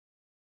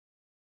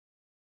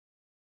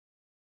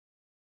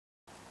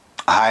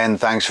Hi, and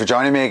thanks for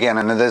joining me again,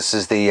 and this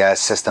is the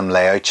system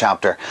layout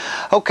chapter.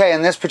 Okay,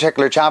 in this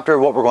particular chapter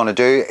what we're going to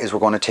do is we're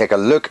going to take a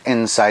look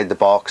inside the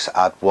box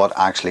at what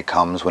actually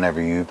comes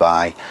whenever you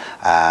buy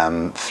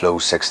Floe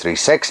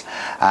 636.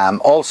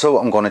 Also,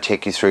 I'm going to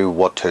take you through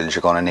what tools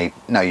you're going to need.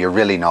 Now, you're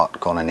really not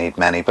going to need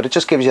many, but it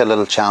just gives you a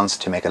little chance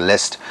to make a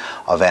list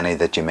of any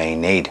that you may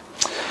need.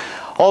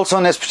 Also,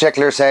 in this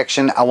particular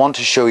section, I want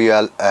to show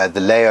you the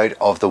layout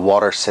of the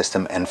water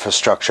system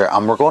infrastructure,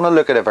 and we're going to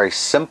look at a very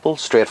simple,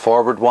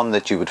 straightforward one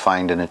that you would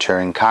find in a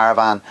touring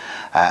caravan,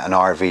 an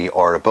RV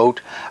or a boat,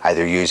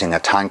 either using a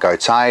tank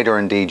outside or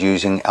indeed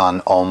using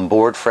an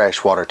onboard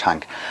freshwater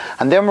tank.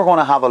 And then we're going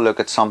to have a look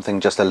at something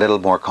just a little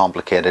more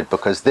complicated,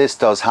 because this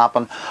does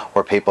happen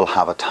where people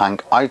have a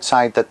tank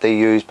outside that they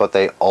use, but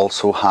they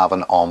also have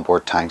an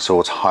onboard tank, so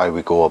it's how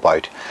we go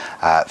about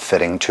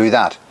fitting to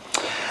that.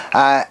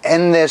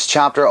 In this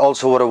chapter,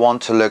 also what I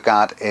want to look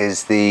at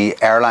is the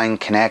airline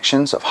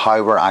connections of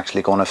how we're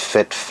actually going to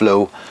fit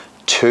Floe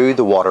to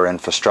the water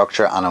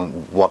infrastructure and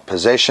in what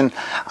position,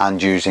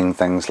 and using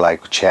things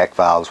like check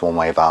valves,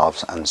 one-way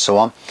valves and so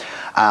on.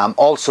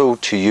 Also,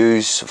 to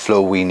use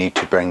Floe we need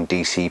to bring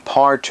DC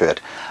power to it,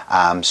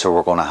 so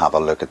we're going to have a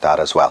look at that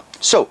as well.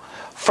 So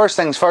first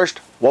things first,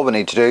 what we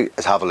need to do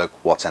is have a look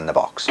what's in the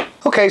box.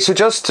 Okay, so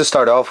just to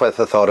start off with,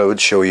 I thought I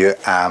would show you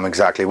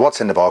exactly what's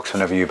in the box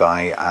whenever you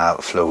buy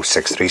Floe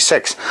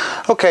 636.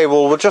 Okay,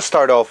 well, we'll just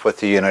start off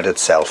with the unit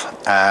itself.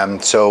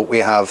 So we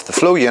have the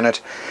Floe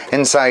unit.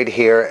 Inside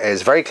here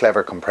is a very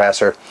clever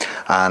compressor,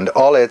 and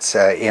all its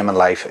aim in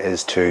life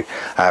is to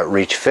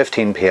reach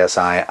 15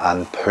 psi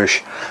and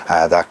push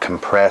that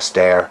compressed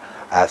air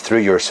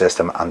through your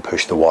system and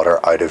push the water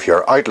out of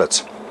your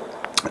outlets.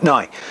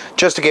 Now,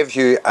 just to give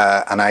you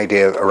an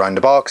idea around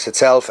the box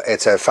itself,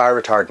 it's a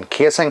fire retardant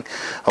casing,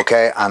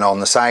 okay, and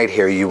on the side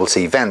here you will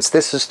see vents.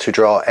 This is to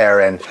draw air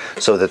in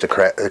so that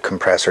the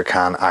compressor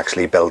can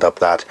actually build up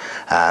that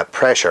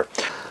pressure.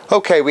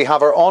 Okay, we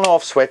have our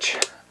on-off switch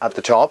at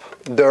the top.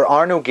 There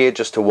are no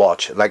gauges to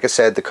watch. Like I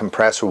said, the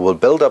compressor will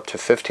build up to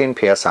 15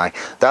 psi.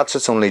 That's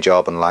its only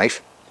job in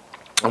life.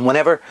 And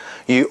whenever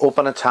you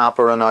open a tap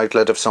or an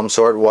outlet of some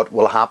sort, what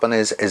will happen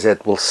is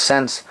it will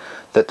sense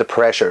that the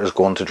pressure is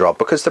going to drop,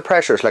 because the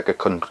pressure is like a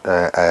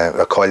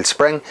coiled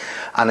spring,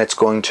 and it's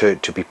going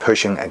to be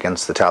pushing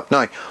against the tap.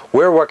 Now,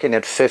 we're working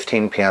at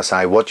 15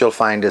 psi. What you'll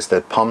find is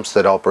that pumps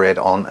that operate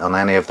on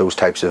any of those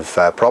types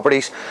of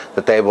properties,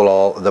 that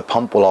the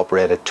pump will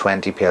operate at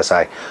 20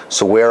 psi.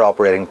 So we're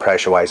operating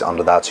pressure-wise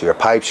under that. So your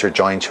pipes, your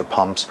joints, your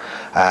pumps,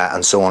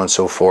 and so on and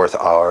so forth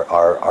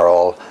are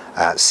all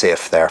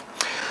safe there.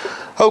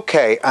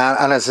 Okay,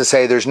 and as I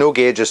say, there's no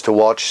gauges to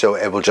watch, so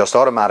it will just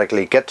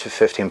automatically get to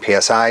 15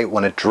 psi.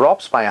 When it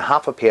drops by a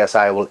half a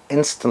psi, it will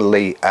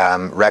instantly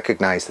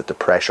recognize that the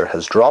pressure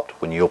has dropped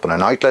when you open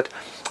an outlet,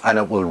 and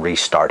it will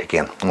restart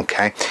again.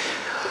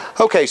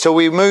 Okay, so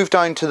we move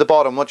down to the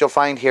bottom. What you'll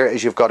find here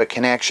is you've got a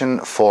connection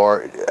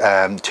for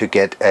to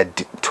get a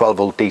 12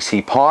 volt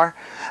DC power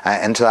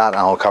into that, and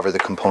I'll cover the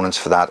components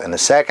for that in a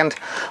second.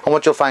 And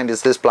what you'll find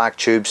is this black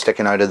tube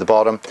sticking out of the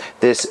bottom.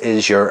 This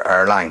is your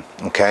airline.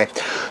 Okay,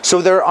 so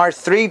there are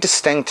three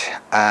distinct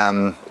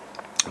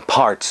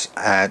parts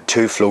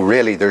to Floe.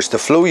 Really, there's the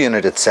Floe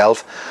unit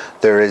itself,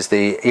 there is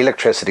the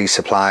electricity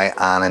supply,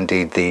 and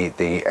indeed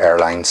the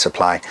airline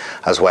supply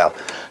as well.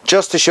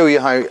 Just to show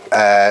you how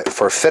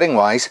for fitting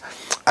wise,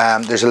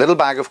 there's a little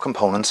bag of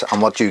components,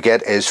 and what you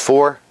get is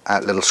 4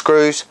 little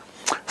screws,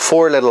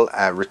 4 little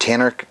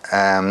retainer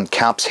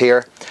caps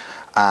here,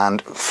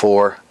 and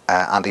 4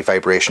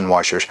 anti-vibration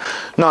washers.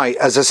 Now,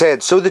 as I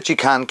said, so that you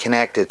can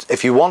connect it,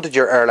 if you wanted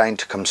your airline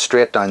to come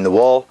straight down the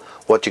wall,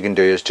 what you can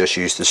do is just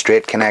use the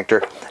straight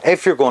connector.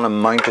 If you're going to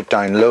mount it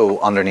down low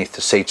underneath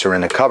the seats or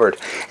in a cupboard,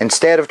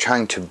 instead of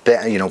trying to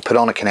put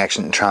on a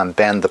connection and try and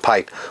bend the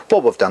pipe,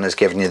 what we've done is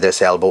given you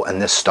this elbow,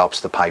 and this stops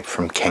the pipe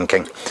from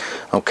kinking.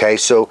 Okay,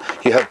 so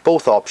you have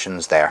both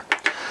options there.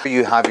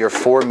 You have your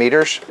 4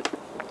 meters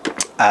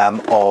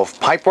of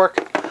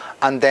pipework,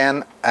 and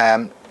then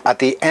at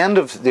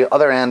the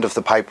other end of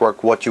the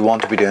pipework, what you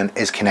want to be doing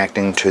is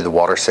connecting to the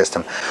water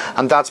system,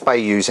 and that's by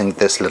using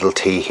this little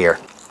T here.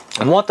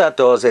 And what that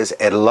does is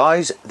it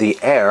allows the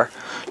air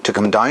to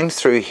come down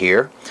through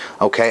here,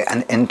 okay,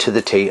 and into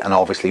the T, and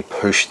obviously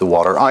push the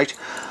water out,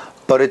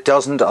 but it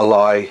doesn't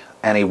allow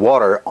any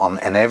water on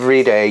an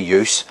everyday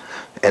use.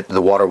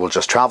 The water will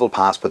just travel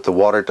past, but the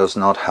water does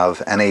not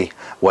have any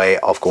way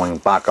of going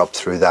back up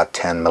through that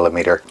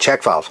 10mm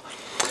check valve.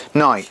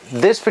 Now,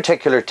 this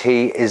particular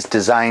T is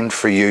designed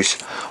for use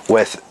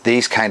with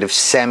these kind of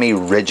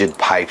semi-rigid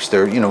pipes.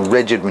 They're,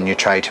 rigid when you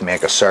try to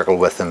make a circle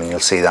with them, and you'll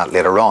see that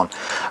later on.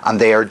 And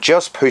they are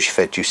just push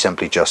fit. You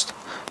simply just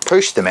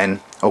push them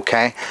in,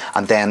 okay,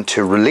 and then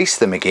to release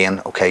them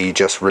again, okay, you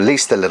just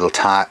release the little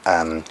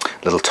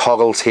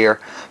toggles here,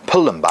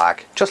 pull them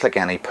back, just like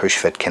any push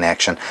fit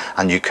connection,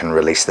 and you can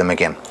release them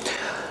again.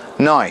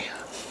 Now,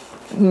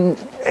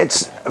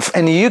 it's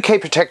in the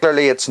UK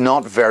particularly, it's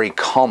not very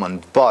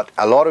common, but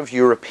a lot of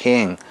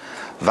European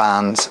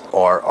vans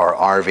or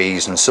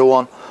RVs and so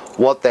on,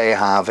 what they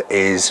have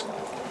is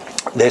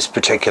this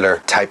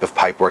particular type of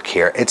pipework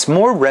here. It's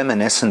more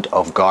reminiscent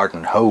of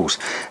garden hose.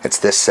 It's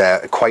this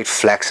quite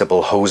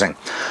flexible hosing.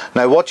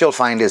 Now what you'll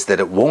find is that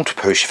it won't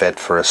push fit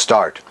for a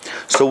start.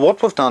 So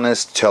what we've done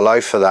is, to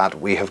allow for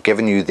that, we have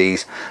given you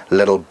these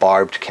little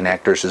barbed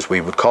connectors, as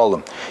we would call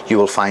them. You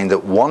will find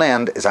that one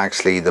end is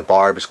actually, the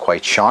barb is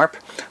quite sharp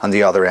and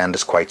the other end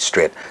is quite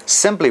straight.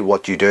 Simply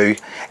what you do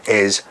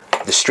is,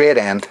 the straight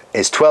end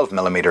is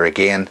 12mm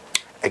again.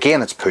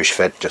 Again, it's push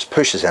fit, just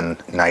pushes in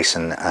nice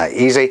and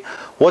easy.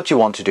 What you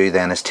want to do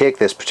then is take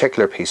this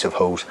particular piece of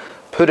hose,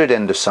 put it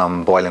into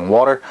some boiling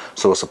water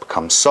so as it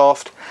becomes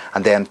soft,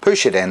 and then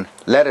push it in,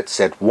 let it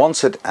sit.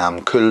 Once it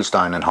cools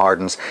down and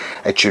hardens,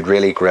 it should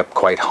really grip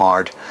quite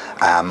hard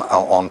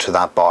onto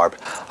that barb.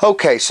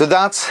 Okay, so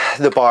that's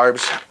the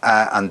barbs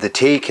and the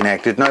T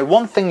connected. Now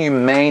one thing you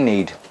may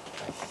need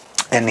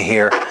in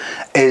here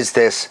is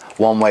this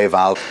one-way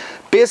valve.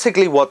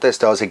 Basically what this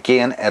does,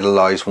 again, it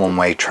allows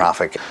one-way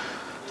traffic.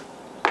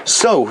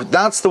 So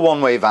that's the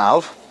one-way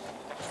valve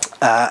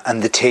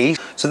and the T.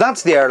 So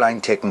that's the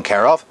airline taken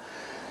care of.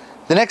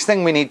 The next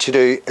thing we need to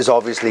do is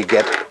obviously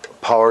get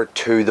power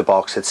to the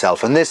box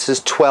itself, and this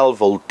is 12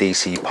 volt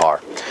DC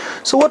power.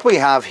 So what we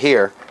have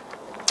here,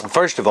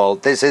 first of all,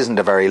 this isn't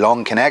a very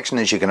long connection,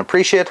 as you can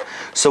appreciate.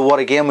 So what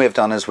again we've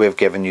done is we've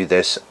given you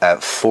this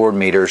 4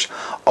 meters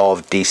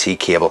of DC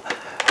cable.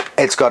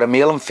 It's got a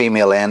male and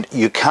female end.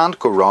 You can't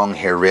go wrong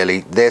here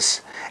really.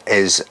 This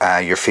is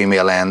your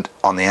female end.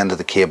 On the end of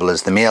the cable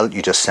is the male.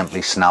 You just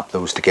simply snap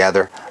those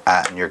together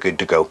and you're good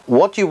to go.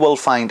 What you will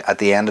find at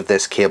the end of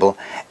this cable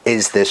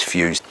is this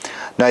fuse.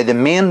 Now the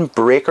main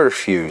breaker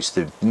fuse,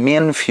 the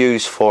main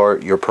fuse for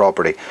your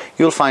property,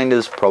 you'll find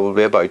is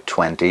probably about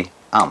 20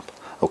 amp.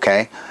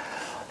 Okay,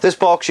 this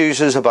box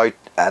uses about,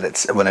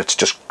 when it's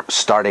just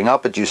starting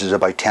up, it uses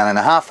about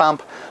 10.5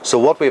 amp. So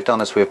what we've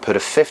done is we've put a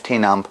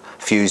 15 amp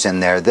fuse in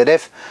there, that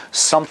if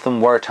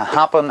something were to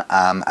happen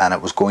and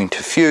it was going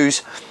to fuse,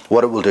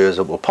 what it will do is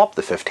it will pop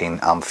the 15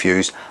 amp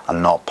fuse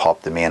and not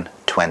pop the main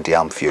 20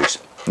 amp fuse.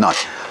 Now,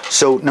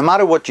 so no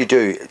matter what you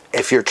do,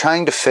 if you're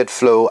trying to fit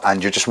Floe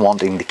and you're just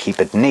wanting to keep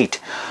it neat,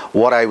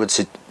 what I would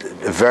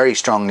very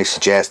strongly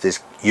suggest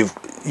is,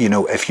 you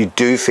know, if you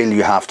do feel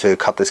you have to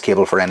cut this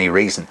cable for any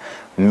reason,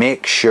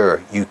 make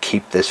sure you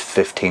keep this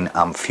 15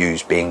 amp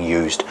fuse being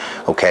used,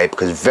 okay?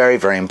 Because very,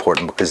 very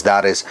important, because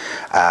that is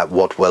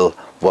what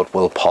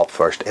will pop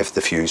first if the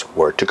fuse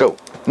were to go.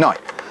 Now,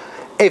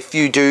 if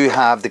you do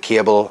have the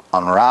cable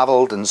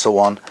unraveled and so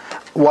on,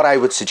 what I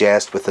would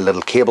suggest with the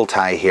little cable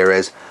tie here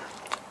is,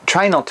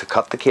 try not to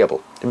cut the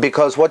cable,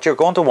 because what you're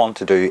going to want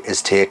to do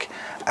is take,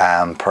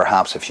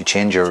 perhaps if you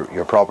change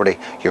your property,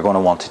 you're going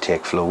to want to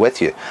take Floe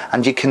with you.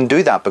 And you can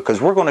do that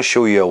because we're going to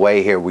show you a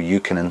way here where you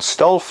can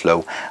install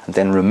Floe and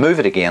then remove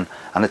it again,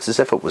 and it's as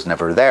if it was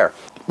never there.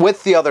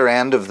 With the other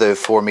end of the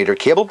 4 meter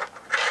cable,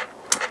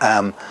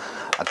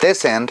 at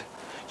this end,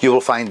 you will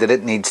find that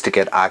it needs to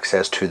get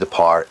access to the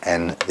power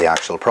in the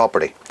actual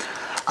property.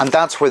 And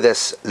that's where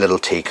this little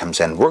T comes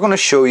in. We're going to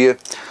show you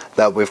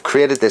that we've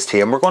created this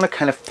T, and we're going to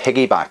kind of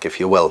piggyback, if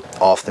you will,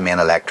 off the main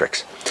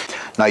electrics.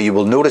 Now you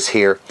will notice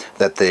here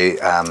that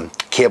the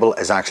cable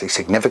is actually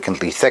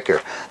significantly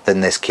thicker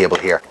than this cable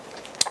here.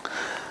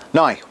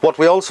 Now what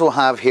we also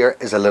have here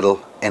is a little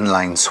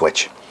inline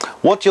switch.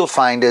 What you'll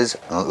find is,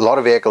 a lot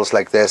of vehicles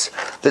like this,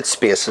 that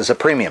space is a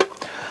premium.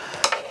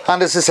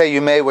 And as I say,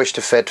 you may wish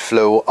to fit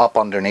Floe up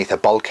underneath a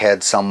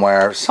bulkhead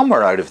somewhere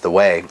out of the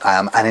way,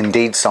 and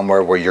indeed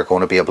somewhere where you're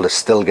going to be able to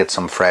still get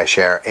some fresh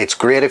air. It's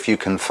great if you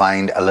can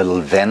find a little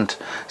vent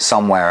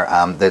somewhere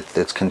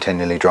that's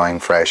continually drawing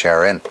fresh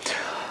air in.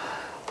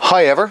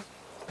 However,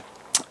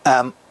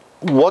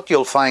 what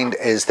you'll find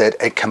is that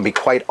it can be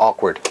quite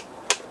awkward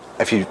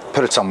if you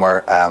put it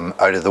somewhere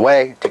out of the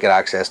way to get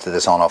access to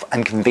this on-off,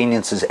 and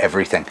convenience is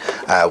everything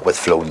with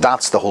Floe.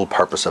 That's the whole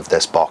purpose of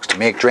this box, to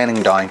make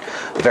draining down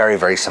very,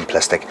 very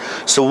simplistic.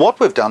 So what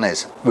we've done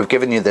is we've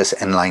given you this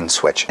inline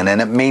switch, and then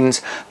it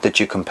means that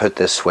you can put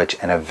this switch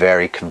in a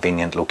very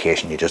convenient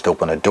location. You just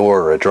open a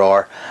door or a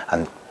drawer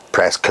and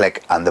press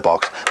click, and the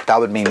box, that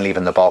would mean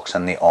leaving the box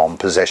in the on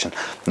position.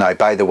 Now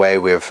by the way,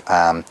 we've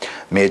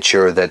made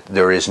sure that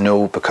there is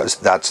no, because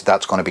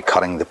that's going to be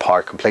cutting the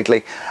power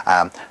completely,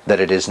 that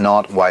it is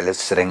not, while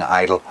it's sitting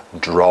idle,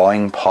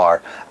 drawing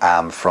power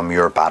from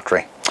your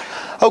battery.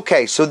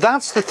 Okay, so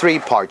that's the three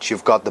parts.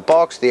 You've got the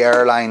box, the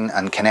airline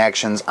and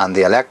connections, and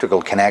the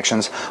electrical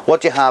connections.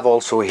 What you have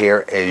also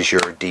here is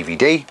your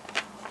DVD.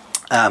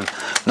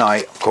 Now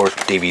of course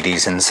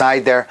DVD's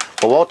inside there,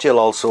 but what you'll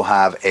also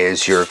have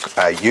is your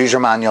user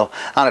manual,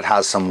 and it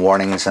has some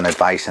warnings and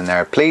advice in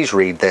there. Please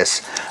read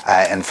this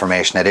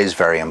information, it is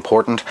very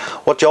important.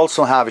 What you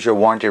also have is your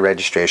warranty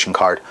registration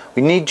card.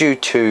 We need you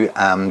to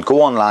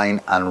go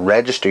online and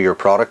register your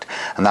product,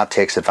 and that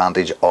takes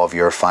advantage of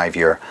your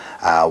 5-year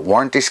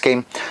warranty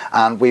scheme.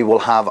 And we will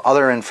have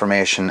other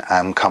information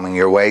coming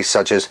your way,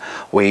 such as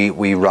we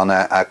run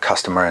a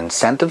customer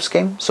incentive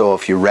scheme. So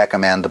if you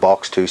recommend the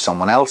box to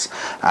someone else,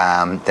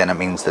 then it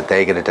means that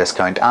they get a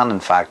discount, and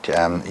in fact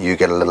you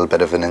get a little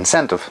bit of an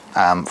incentive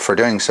for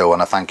doing so,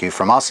 and a thank you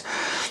from us.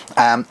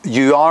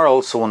 You are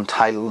also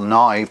entitled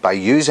now, by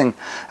using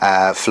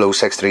Floe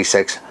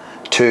 636,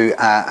 to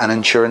an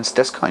insurance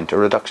discount, a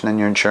reduction in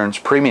your insurance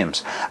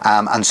premiums,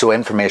 and so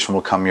information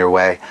will come your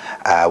way,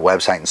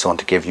 website and so on,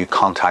 to give you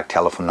contact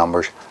telephone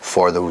numbers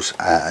for those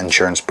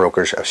insurance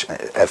brokers,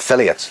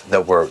 affiliates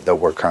that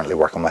we're currently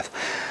working with.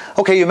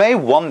 Okay, you may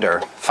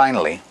wonder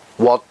finally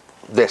what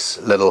this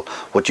little,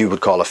 what you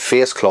would call a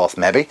face cloth,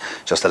 maybe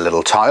just a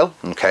little towel,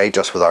 okay,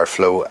 just with our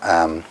Floe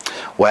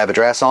web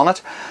address on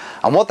it,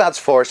 and what that's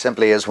for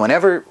simply is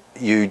whenever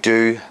you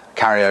do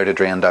carry out a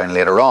drain down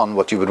later on,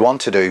 what you would want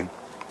to do,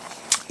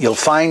 you'll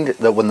find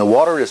that when the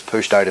water is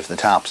pushed out of the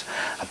taps,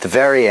 at the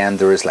very end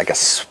there is like a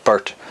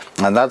spurt,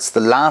 and that's the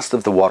last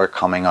of the water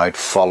coming out,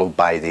 followed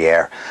by the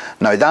air.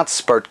 Now that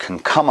spurt can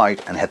come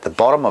out and hit the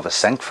bottom of a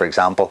sink, for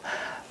example,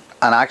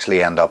 and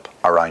actually end up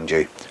around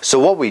you. So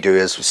what we do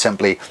is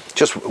simply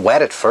just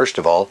wet it first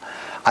of all,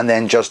 and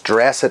then just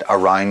dress it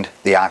around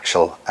the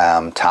actual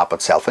tap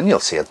itself, and you'll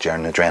see it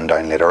during the drain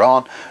down later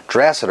on.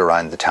 Dress it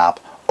around the tap,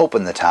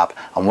 open the tap,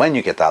 and when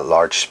you get that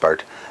large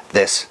spurt,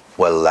 this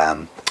will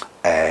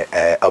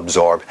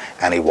absorb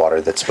any water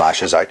that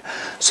splashes out.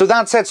 So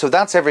that's it. So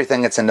that's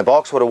everything that's in the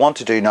box. What I want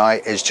to do now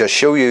is just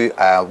show you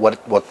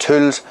what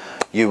tools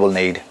you will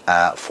need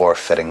for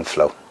fitting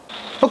Floe.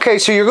 Okay,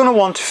 so you're going to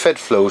want to fit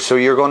Floe, so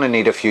you're going to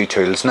need a few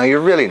tools. Now you're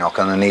really not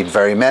going to need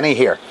very many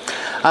here.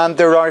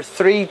 There are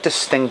three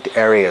distinct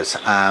areas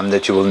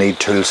that you will need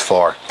tools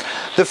for.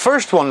 The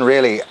first one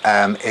really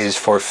is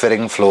for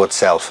fitting Floe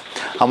itself,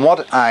 and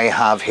what I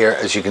have here,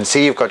 as you can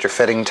see, you've got your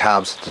fitting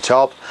tabs at the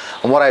top,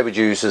 and what I would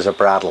use is a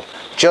bradawl,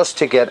 just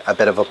to get a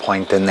bit of a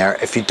point in there.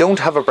 If you don't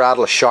have a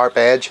bradawl, a sharp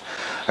edge,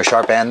 a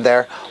sharp end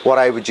there, what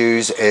I would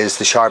use is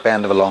the sharp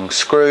end of a long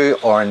screw,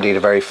 or indeed a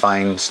very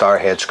fine star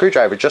head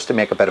screwdriver, just to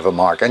make a bit of a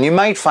mark. And you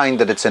might find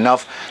that it's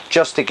enough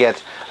just to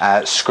get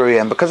screw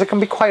in, because it can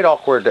be quite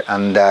awkward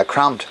and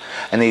cramped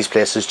in these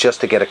places, just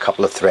to get a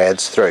couple of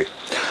threads through.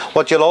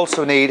 What you'll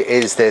also need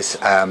is this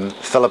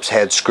Phillips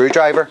head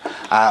screwdriver,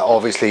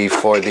 obviously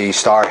for the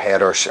star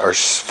head or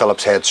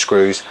Phillips head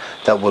screws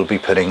that we'll be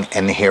putting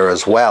in here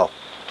as well.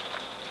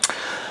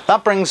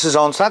 That brings us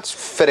on, so that's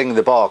fitting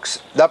the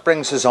box. That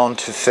brings us on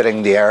to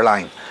fitting the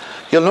airline.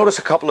 You'll notice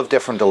a couple of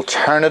different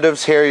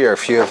alternatives here. You're a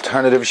few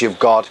alternatives. You've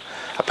got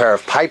a pair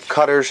of pipe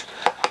cutters,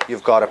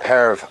 you've got a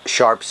pair of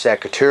sharp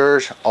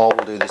secateurs, all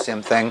will do the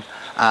same thing,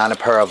 and a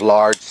pair of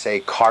large, say,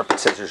 carpet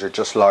scissors, or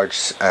just large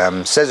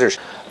scissors.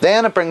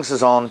 Then it brings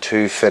us on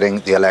to fitting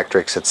the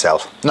electrics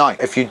itself. Now,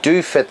 if you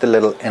do fit the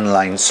little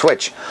inline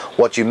switch,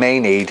 what you may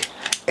need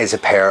is a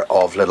pair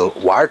of little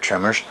wire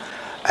trimmers.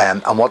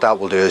 And what that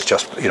will do is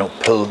just, you know,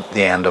 pull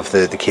the end of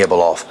the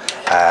cable off.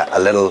 A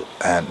little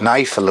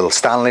knife, a little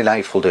Stanley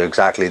knife will do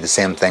exactly the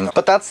same thing.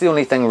 But that's the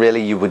only thing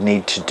really you would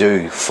need to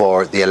do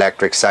for the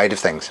electric side of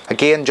things.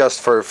 Again,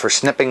 just for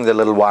snipping the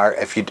little wire,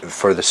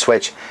 for the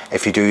switch,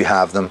 if you do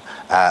have them,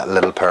 a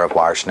little pair of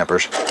wire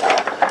snippers.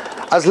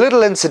 As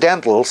little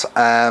incidentals,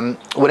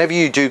 whenever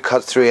you do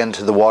cut through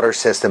into the water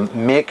system,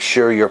 make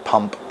sure your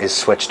pump is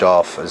switched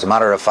off. As a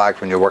matter of fact,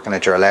 when you're working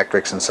at your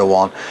electrics and so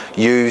on,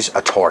 use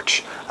a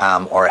torch,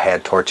 or a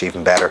head torch,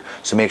 even better.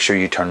 So make sure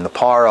you turn the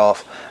power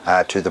off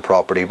to the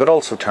property, but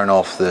also turn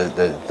off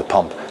the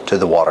pump to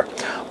the water.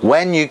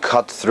 When you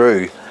cut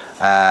through,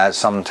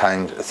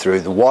 sometimes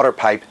through the water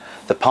pipe,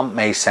 the pump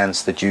may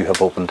sense that you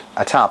have opened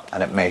a tap,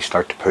 and it may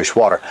start to push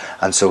water,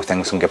 and so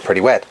things can get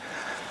pretty wet.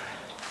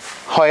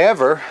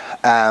 However,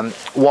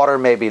 water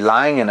may be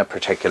lying in a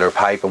particular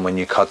pipe, and when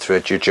you cut through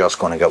it, you're just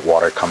going to get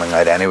water coming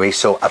out anyway.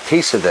 So a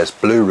piece of this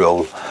blue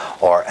roll,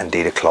 or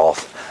indeed a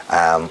cloth,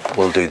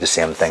 will do the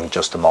same thing,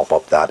 just to mop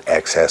up that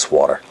excess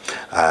water.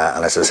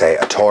 And as I say,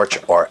 a torch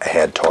or a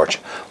head torch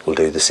will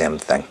do the same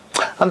thing.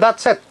 And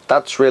that's it.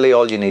 That's really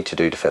all you need to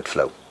do to fit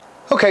Floe.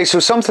 Okay, so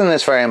something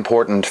that's very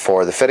important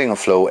for the fitting of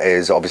Floe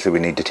is obviously we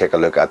need to take a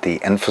look at the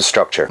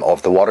infrastructure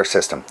of the water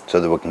system, so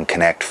that we can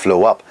connect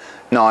Floe up.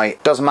 Now,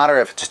 it doesn't matter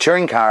if it's a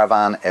touring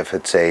caravan, if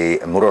it's a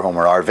motorhome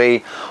or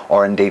RV,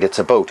 or indeed it's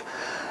a boat.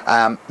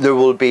 There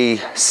will be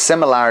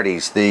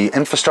similarities. The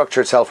infrastructure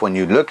itself, when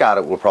you look at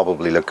it, will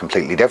probably look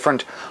completely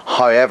different.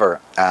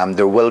 However,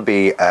 there will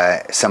be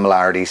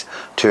similarities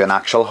to an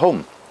actual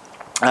home.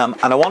 And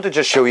I want to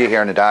just show you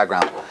here in a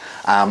diagram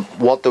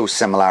what those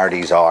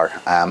similarities are,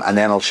 and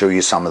then I'll show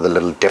you some of the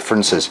little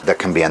differences that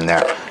can be in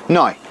there.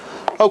 Now,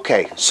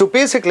 okay, so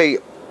basically,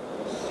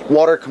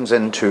 water comes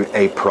into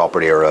a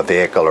property or a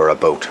vehicle or a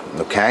boat,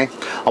 okay?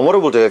 And what it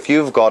will do, if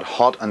you've got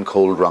hot and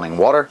cold running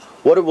water,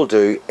 what it will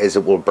do is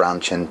it will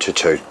branch into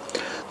two.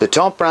 The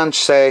top branch,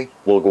 say,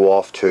 will go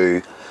off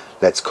to,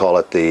 let's call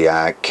it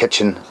the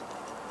kitchen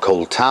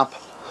cold tap.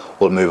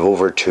 We'll move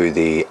over to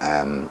the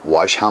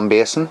wash hand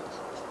basin,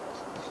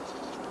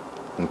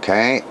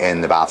 okay,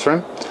 in the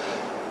bathroom.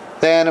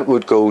 Then it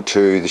would go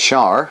to the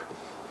shower,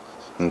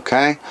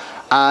 okay?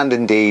 And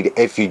indeed,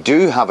 if you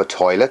do have a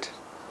toilet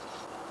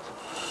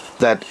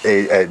that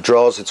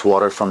draws its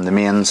water from the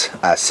mains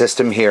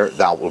system here,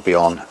 that will be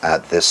on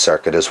this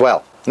circuit as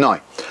well.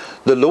 Now,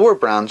 the lower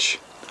branch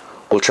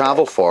will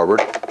travel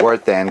forward, where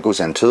it then goes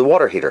into the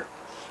water heater.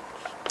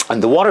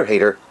 And the water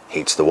heater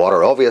heats the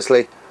water,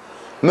 obviously,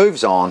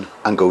 moves on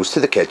and goes to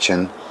the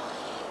kitchen,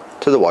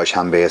 to the wash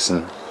hand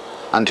basin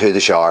and to the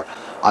shower,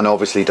 and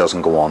obviously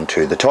doesn't go on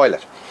to the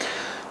toilet.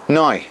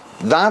 Now,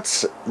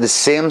 that's the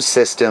same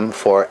system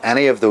for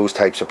any of those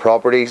types of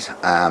properties,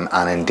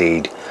 and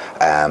indeed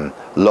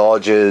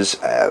lodges,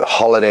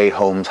 holiday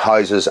homes,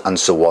 houses and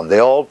so on. They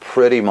all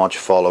pretty much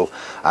follow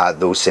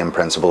those same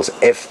principles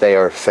if they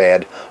are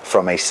fed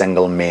from a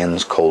single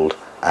mains cold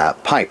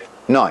pipe.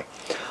 Now,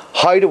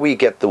 how do we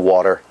get the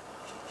water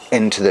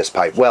into this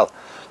pipe? Well,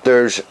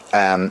 there's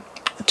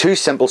two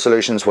simple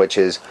solutions, which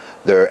is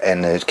there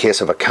in the case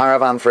of a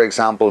caravan, for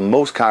example.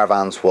 Most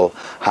caravans will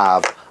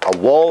have a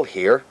wall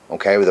here,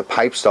 okay, where the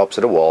pipe stops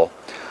at a wall,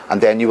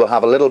 and then you will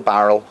have a little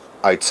barrel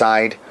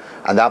outside,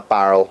 and that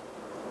barrel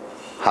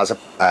has a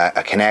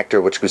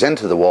connector which goes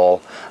into the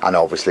wall, and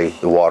obviously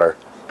the water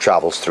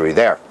travels through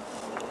there.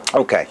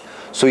 Okay,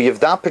 so you have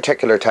that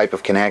particular type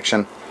of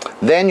connection.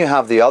 Then you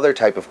have the other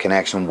type of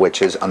connection,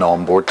 which is an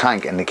onboard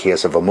tank in the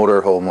case of a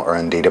motorhome or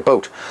indeed a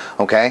boat.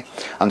 Okay,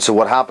 and so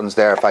what happens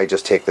there, if I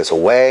just take this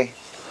away,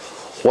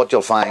 what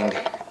you'll find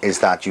is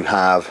that you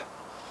have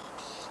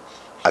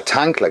a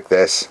tank like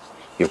this.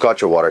 You've got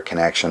your water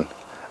connection,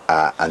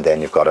 and then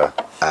you've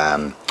got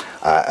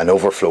an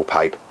overflow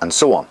pipe and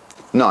so on.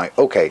 Now,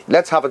 okay,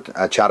 let's have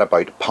a chat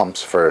about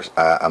pumps for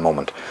a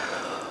moment.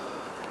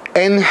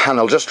 And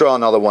I'll just draw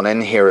another one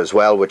in here as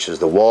well, which is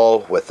the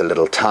wall with the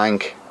little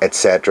tank,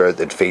 etc.,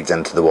 that feeds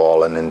into the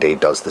wall and indeed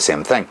does the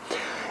same thing.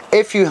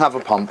 If you have a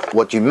pump,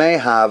 what you may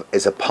have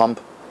is a pump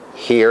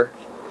here,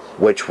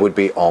 which would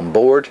be on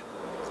board,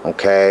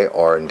 okay,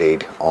 or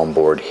indeed on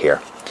board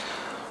here.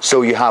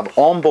 So you have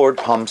onboard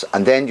pumps,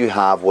 and then you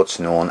have what's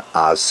known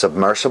as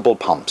submersible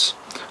pumps,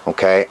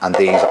 okay, and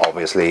these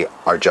obviously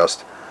are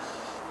just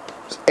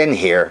in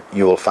here.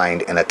 You will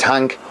find in a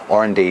tank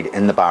or indeed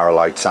in the barrel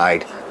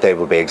outside. They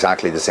will be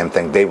exactly the same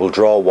thing. They will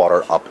draw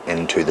water up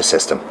into the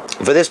system.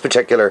 For this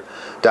particular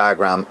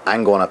diagram,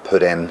 I'm going to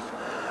put in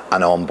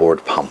an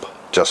onboard pump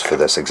just for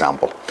this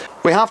example.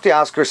 We have to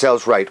ask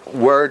ourselves, right,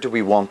 where do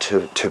we want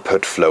to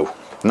put flow?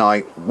 Now,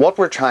 what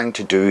we're trying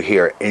to do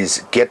here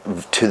is get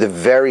to the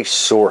very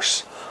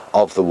source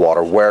of the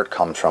water, where it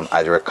comes from.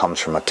 Either it comes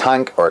from a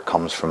tank or it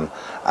comes from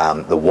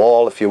the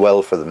wall, if you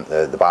will, for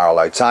the barrel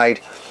outside.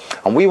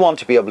 And we want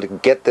to be able to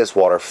get this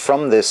water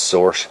from this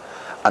source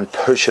and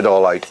push it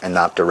all out in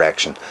that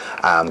direction,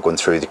 going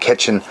through the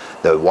kitchen,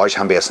 the wash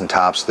hand basin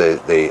taps,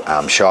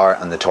 the shower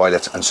and the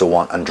toilets and so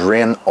on, and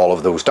drain all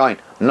of those down.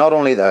 Not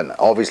only that,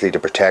 obviously to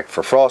protect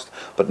for frost,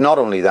 but not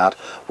only that,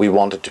 we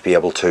want it to be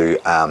able to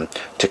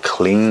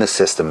clean the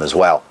system as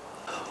well.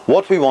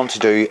 What we want to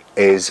do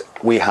is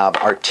we have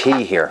our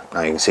T here.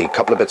 Now you can see a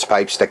couple of bits of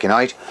pipe sticking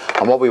out,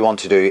 and what we want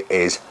to do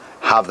is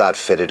have that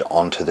fitted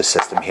onto the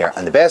system here.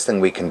 And the best thing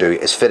we can do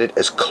is fit it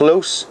as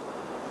close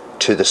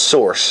to the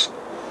source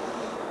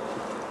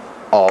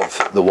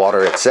of the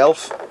water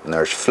itself. And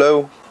there's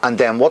flow. And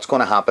then what's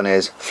going to happen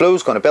is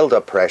flow's going to build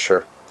up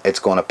pressure. It's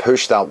going to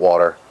push that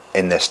water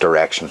in this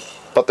direction.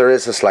 But there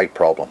is a slight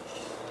problem.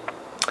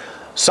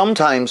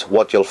 Sometimes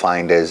what you'll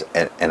find is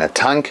in a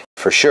tank,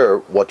 for sure,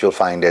 what you'll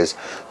find is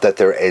that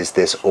there is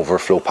this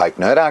overflow pipe.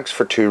 Now it acts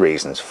for two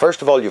reasons.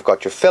 First of all, you've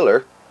got your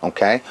filler,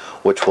 okay,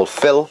 which will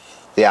fill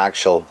the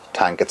actual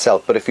tank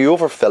itself. But if you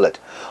overfill it,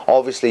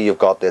 obviously you've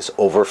got this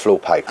overflow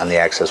pipe and the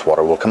excess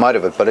water will come out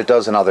of it. But it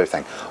does another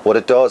thing. What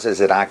it does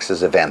is it acts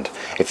as a vent.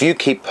 If you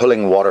keep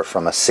pulling water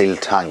from a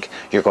sealed tank,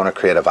 you're going to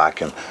create a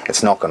vacuum.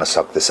 It's not going to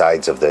suck the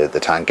sides of the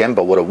tank in,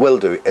 but what it will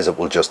do is it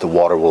will just, the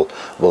water will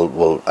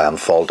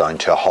fall down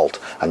to a halt,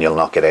 and you'll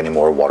not get any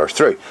more water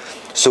through.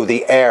 So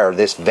the air,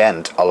 this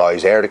vent,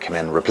 allows air to come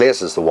in,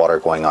 replaces the water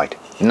going out.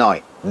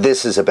 Now,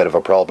 this is a bit of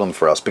a problem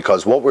for us,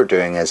 because what we're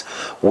doing is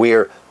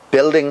we're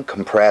building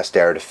compressed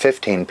air to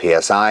 15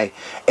 psi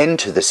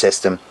into the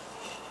system,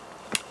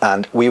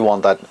 and we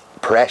want that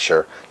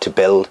pressure to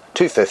build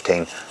to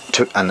 15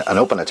 and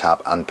open a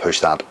tap and push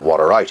that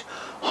water out.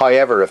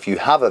 However, if you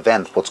have a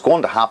vent, what's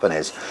going to happen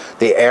is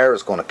the air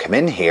is going to come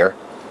in here,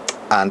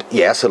 and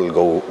yes, it'll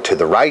go to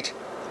the right,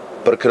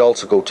 but it could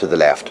also go to the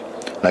left.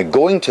 Now,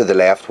 going to the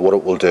left, what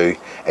it will do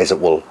is it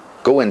will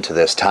go into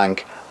this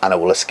tank and it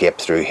will escape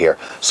through here.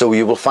 So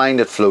you will find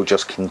that flow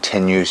just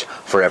continues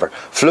forever.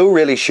 Flow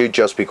really should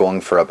just be going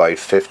for about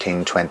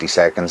 15-20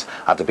 seconds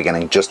at the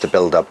beginning, just to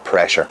build up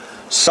pressure.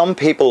 Some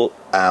people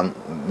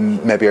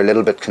maybe are a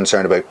little bit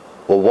concerned about,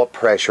 well, what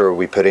pressure are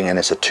we putting in?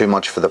 Is it too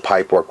much for the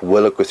pipe work?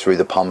 Will it go through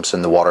the pumps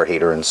and the water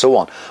heater and so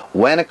on?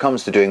 When it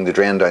comes to doing the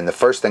drain down, the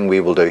first thing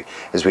we will do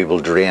is we will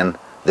drain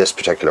this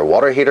particular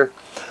water heater,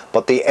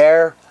 but the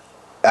air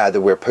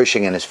that we're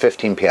pushing in is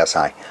 15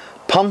 psi.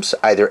 Pumps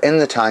either in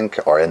the tank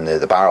or in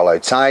the barrel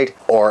outside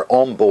or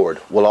on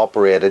board will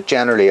operate at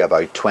generally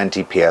about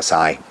 20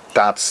 psi.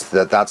 That's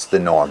the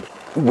norm.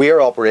 We're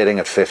operating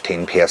at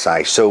 15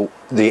 psi, so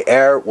the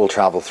air will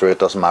travel through. It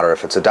doesn't matter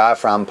if it's a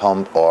diaphragm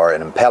pump or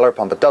an impeller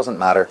pump, it doesn't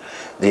matter.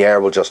 The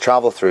air will just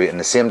travel through in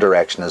the same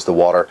direction as the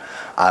water,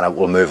 and it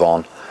will move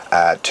on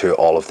to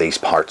all of these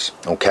parts.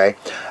 Okay.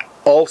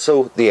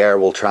 Also, the air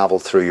will travel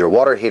through your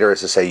water heater.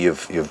 As I say,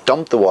 you've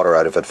dumped the water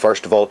out of it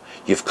first of all,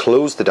 you've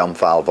closed the dump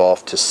valve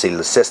off to seal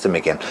the system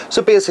again.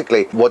 So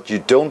basically what you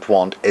don't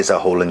want is a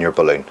hole in your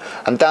balloon,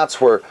 and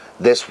that's where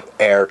this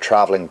air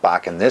travelling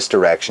back in this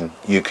direction,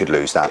 you could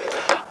lose that.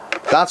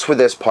 That's where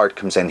this part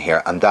comes in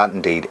here, and that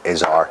indeed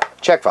is our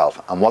check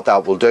valve. And what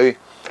that will do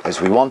is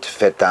we want to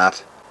fit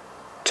that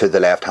to the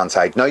left hand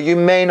side. Now you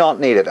may not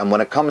need it, and when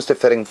it comes to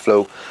fitting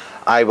Floe,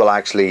 I will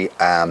actually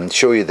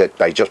show you that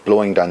by just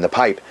blowing down the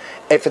pipe.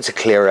 If it's a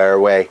clear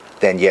airway,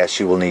 then yes,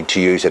 you will need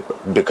to use it,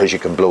 because you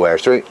can blow air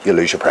through, you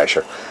lose your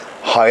pressure.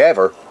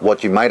 However,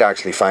 what you might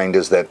actually find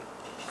is that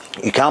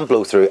you can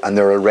blow through, and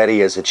there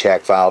already is a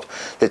check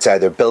valve that's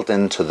either built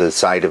into the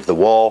side of the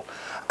wall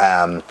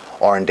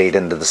or indeed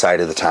into the side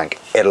of the tank.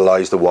 It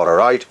allows the water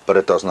out, but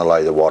it doesn't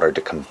allow the water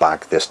to come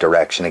back this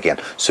direction again,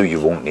 so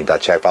you won't need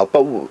that check valve.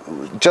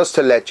 But just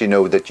to let you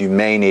know that you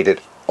may need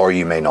it or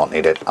you may not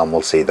need it, and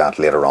we'll see that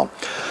later on.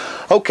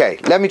 Okay,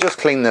 let me just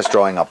clean this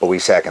drawing up a wee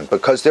second,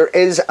 because there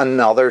is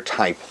another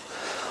type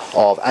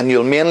of, and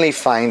you'll mainly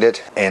find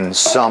it in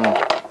some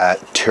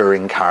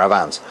touring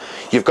caravans.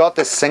 You've got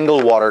this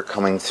single water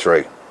coming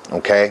through,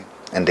 okay,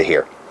 into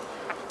here,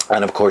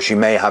 and of course you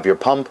may have your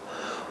pump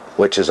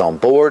which is on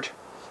board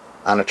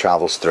and it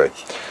travels through.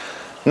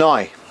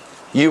 Now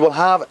you will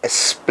have a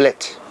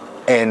split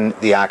in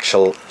the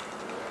actual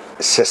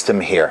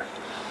system here,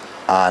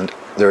 and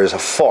there is a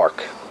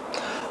fork,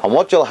 and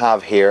what you'll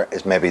have here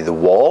is maybe the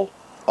wall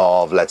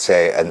of, let's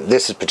say, and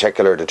this is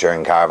particular to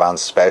touring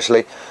caravans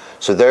especially,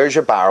 so there's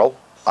your barrel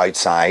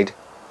outside,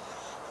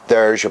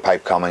 there's your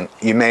pipe coming.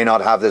 You may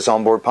not have this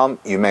onboard pump,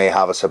 you may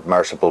have a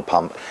submersible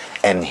pump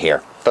in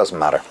here, doesn't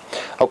matter.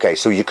 Okay,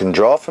 so you can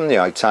draw from the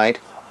outside,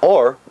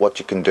 or what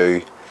you can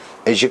do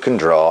is you can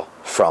draw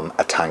from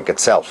a tank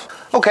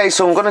itself. Okay,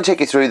 so I'm going to take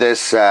you through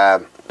this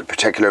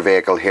particular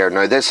vehicle here.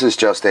 Now this is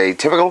just a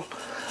typical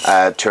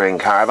touring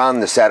caravan.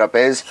 The setup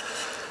is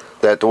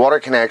that the water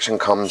connection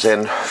comes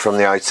in from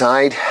the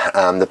outside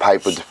and the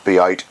pipe would be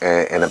out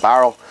in a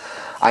barrel.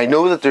 I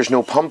know that there's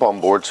no pump on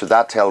board, so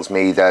that tells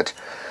me that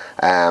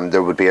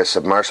there would be a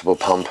submersible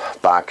pump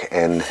back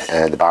in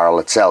the barrel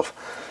itself.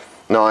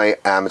 Now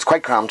it's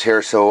quite cramped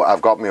here, so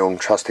I've got my own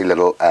trusty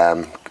little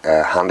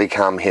handy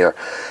cam here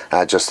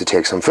just to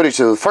take some footage.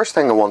 So the first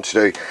thing I want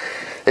to do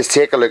is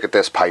take a look at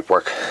this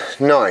pipework.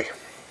 Now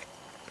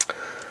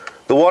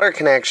the water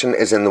connection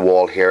is in the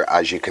wall here,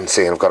 as you can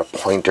see, and I've got a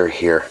pointer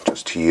here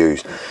just to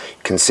use.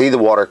 You can see the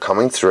water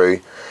coming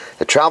through,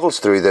 it travels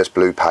through this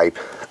blue pipe,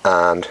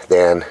 and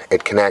then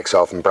it connects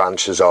off and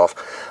branches off,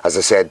 as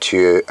I said to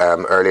you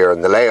earlier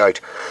in the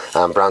layout,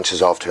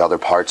 branches off to other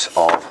parts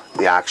of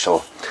the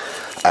actual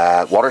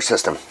water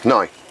system.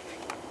 Now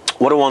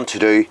what I want to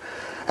do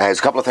is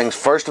a couple of things.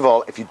 First of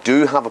all, if you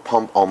do have a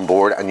pump on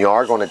board and you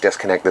are going to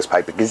disconnect this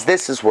pipe, because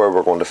this is where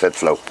we're going to fit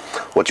Floe,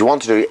 what you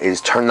want to do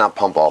is turn that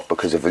pump off,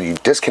 because if you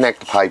disconnect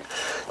the pipe,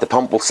 the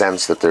pump will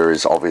sense that there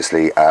is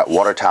obviously a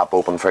water tap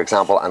open, for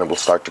example, and it will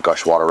start to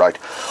gush water out.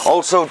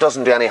 Also, it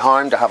doesn't do any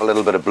harm to have a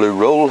little bit of blue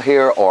roll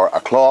here or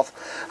a cloth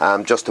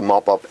just to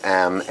mop up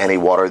any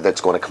water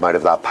that's going to come out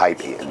of that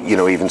pipe, you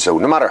know, even so,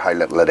 no matter how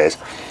little it is.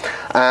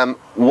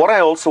 What I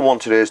also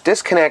want to do is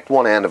disconnect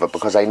one end of it,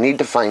 because I need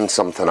to find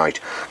something out.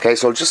 Okay,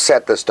 so I'll just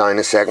set this down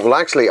a second. Well,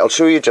 actually, I'll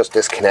show you just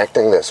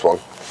disconnecting this one.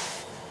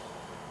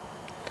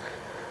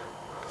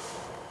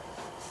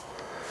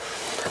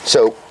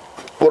 So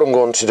what I'm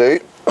going to do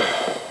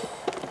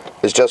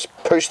is just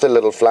push the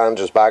little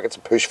flanges back. It's a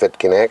push fit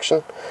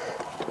connection.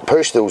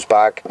 Push those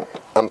back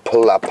and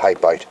pull that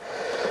pipe out.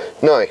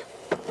 Now,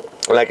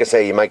 like I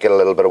say, you might get a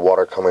little bit of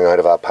water coming out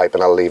of that pipe,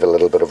 and I'll leave a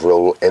little bit of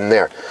roll in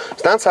there.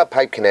 So that's that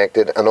pipe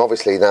connected, and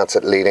obviously that's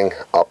it leading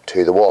up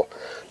to the wall.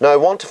 Now I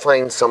want to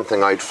find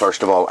something out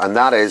first of all, and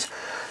that is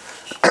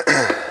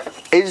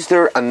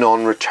there a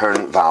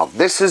non-return valve?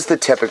 This is the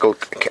typical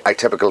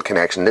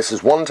connection. This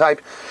is one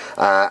type,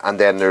 and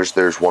then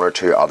there's one or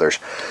two others.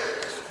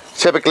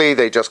 Typically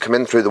they just come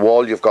in through the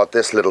wall. You've got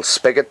this little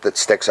spigot that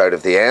sticks out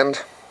of the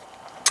end.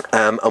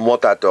 And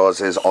what that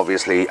does is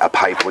obviously a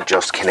pipe would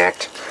just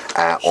connect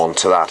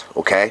onto that.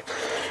 Okay,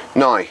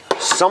 now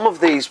some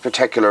of these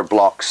particular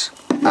blocks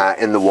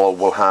in the wall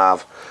will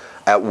have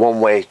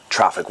one-way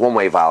traffic,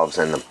 one-way valves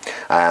in them.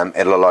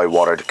 It'll allow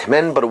water to come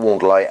in, but it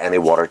won't allow any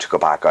water to go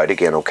back out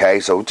again.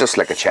 Okay, so just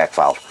like a check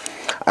valve.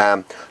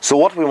 So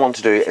what we want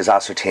to do is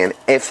ascertain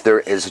if there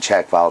is a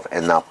check valve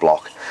in that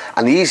block,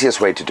 and the easiest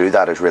way to do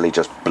that is really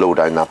just blow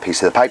down that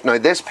piece of the pipe. Now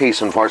this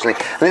piece,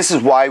 unfortunately, and this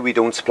is why we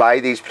don't supply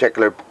these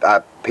particular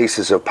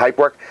pieces of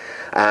pipework,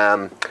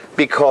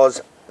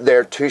 because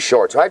they're too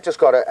short. So I've just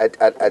got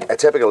a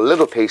typical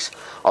little piece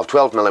of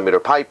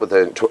 12mm pipe with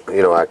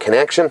a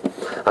connection,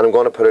 and I'm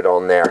going to put it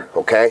on there.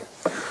 Okay,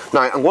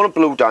 now I'm going to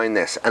blow down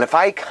this, and if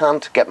I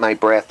can't get my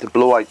breath to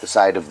blow out the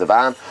side of the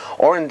van,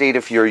 or indeed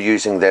if you're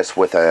using this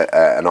with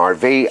an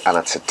RV and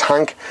it's a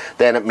tank,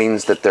 then it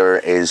means that there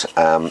is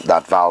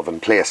that valve in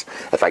place.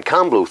 If I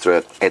can blow through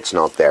it, it's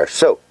not there.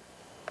 So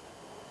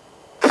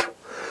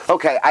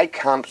okay, I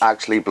can't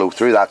actually blow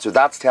through that, so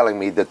that's telling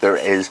me that there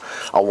is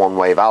a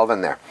one-way valve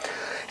in there.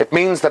 It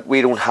means that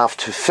we don't have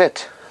to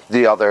fit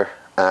the other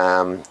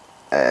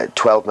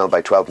 12mm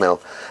by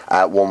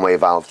 12mm one-way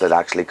valve that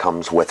actually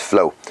comes with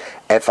Floe.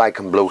 If I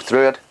can blow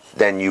through it,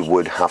 then you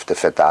would have to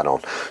fit that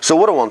on. So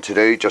what I want to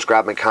do, just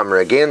grab my camera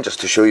again just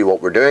to show you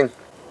what we're doing.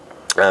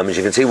 As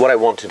you can see, what I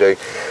want to do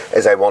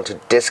is I want to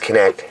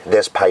disconnect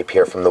this pipe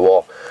here from the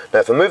wall.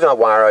 Now if I move that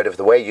wire out of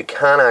the way, you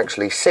can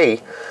actually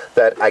see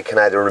that I can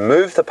either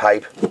remove the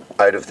pipe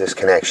out of this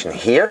connection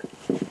here,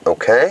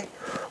 okay,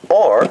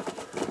 or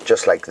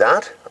just like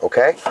that,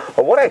 okay,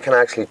 or what I can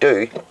actually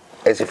do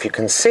is, if you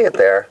can see it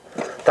there,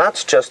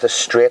 that's just a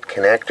straight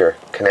connector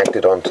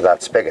connected onto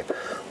that spigot,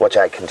 which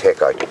I can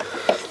take out.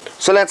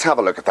 So let's have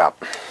a look at that.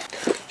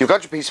 You've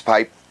got your piece of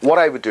pipe. What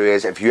I would do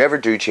is, if you ever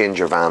do change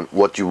your van,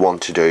 what you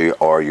want to do,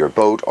 or your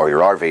boat or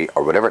your RV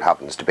or whatever it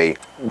happens to be,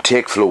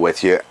 take Floe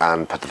with you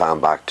and put the van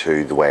back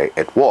to the way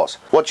it was.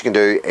 What you can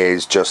do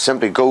is just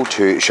simply go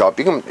to a shop.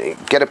 You can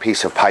get a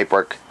piece of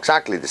pipework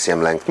exactly the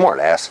same length, more or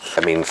less.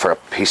 I mean, for a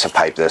piece of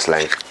pipe this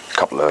length, a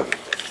couple of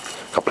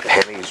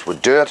pennies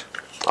would do it.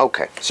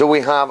 Okay, so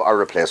we have our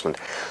replacement.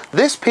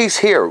 This piece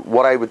here,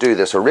 what I would do,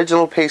 this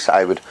original piece,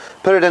 I would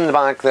put it in the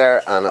back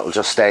there and it'll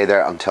just stay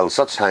there until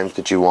such times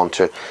that you want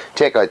to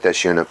take out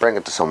this unit, bring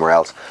it to somewhere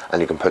else, and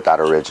you can put that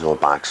original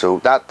back. So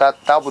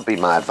that would be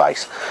my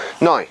advice.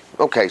 Now,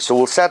 okay, so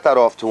we'll set that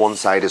off to one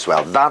side as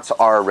well. That's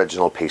our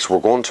original piece. We're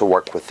going to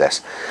work with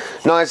this.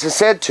 Now, as I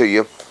said to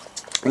you,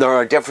 there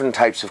are different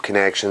types of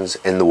connections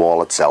in the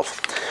wall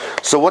itself.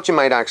 So what you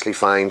might actually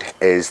find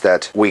is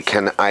that we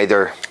can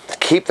either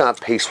keep that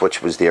piece,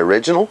 which was the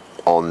original,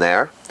 on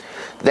there.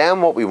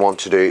 Then what we want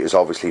to do is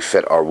obviously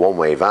fit our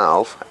one-way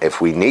valve if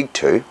we need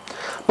to,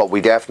 but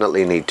we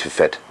definitely need to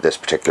fit this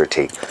particular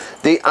T.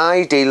 The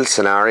ideal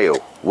scenario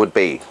would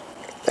be,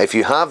 if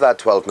you have that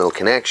 12mm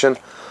connection,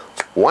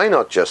 why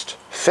not just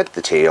fit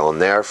the T on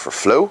there for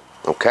Floe,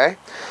 okay?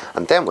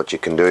 And then what you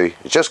can do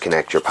is just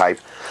connect your pipe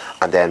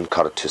and then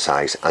cut it to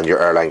size, and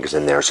your air line goes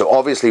in there. So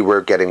obviously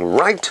we're getting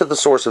right to the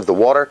source of the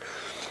water,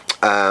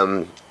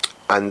 and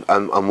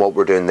what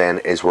we're doing then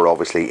is we're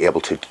obviously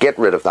able to get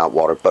rid of that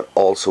water, but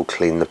also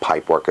clean the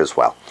pipework as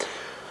well.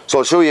 So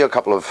I'll show you a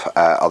couple of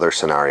other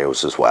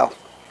scenarios as well.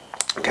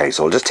 Okay,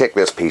 so I'll just take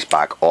this piece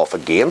back off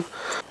again.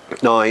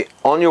 Now,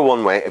 on your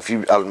one-way, if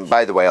you,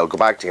 by the way, I'll go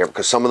back to here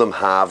because some of them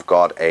have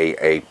got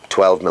a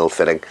 12mm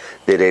fitting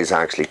that is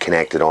actually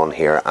connected on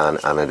here,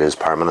 and it is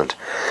permanent.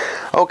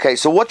 Okay,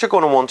 so what you're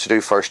going to want to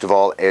do first of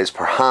all is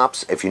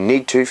perhaps, if you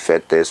need to,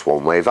 fit this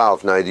one-way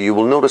valve. Now, you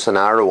will notice an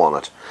arrow on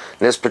it.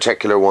 In this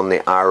particular one,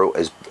 the arrow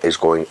is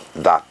going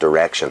that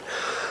direction.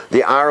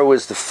 The arrow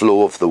is the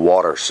flow of the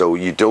water, so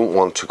you don't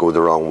want to go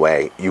the wrong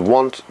way. You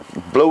want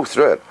blow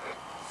through it.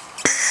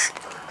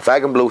 If I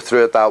can blow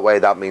through it that way,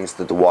 that means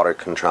that the water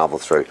can travel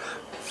through.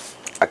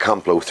 I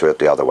can't blow through it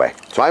the other way.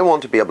 So I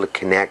want to be able to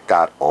connect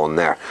that on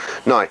there.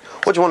 Now,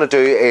 what you want to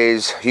do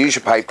is use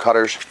your pipe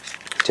cutters,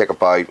 take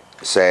about,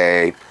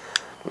 say,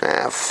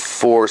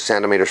 4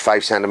 centimeters,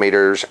 5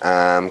 centimeters,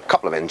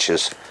 couple of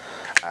inches,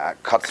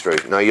 cut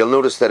through. Now you'll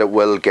notice that it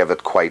will give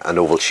it quite an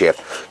oval shape.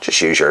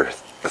 Just use your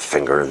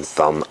finger and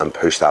thumb and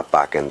push that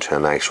back into a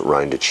nice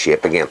rounded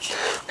shape again.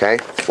 Okay,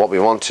 what we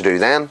want to do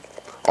then,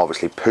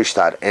 obviously push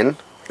that in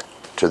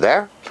to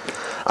there,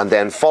 and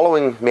then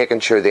following, making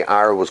sure the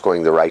arrow was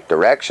going the right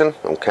direction.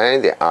 Okay,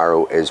 the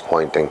arrow is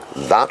pointing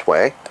that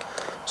way,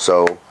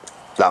 so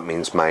that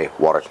means my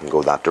water can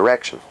go that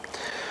direction.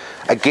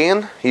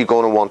 Again, you're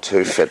going to want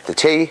to fit the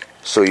T,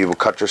 so you will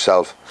cut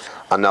yourself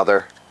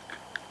another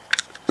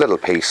little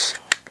piece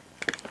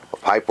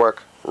of pipework,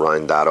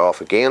 round that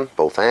off again,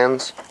 both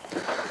ends,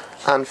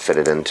 and fit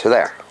it into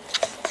there.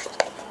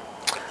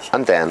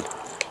 And then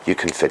you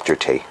can fit your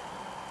T.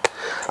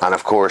 And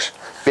of course,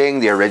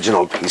 being the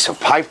original piece of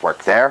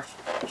pipework there,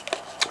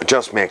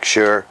 just make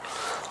sure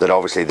that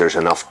obviously there's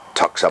enough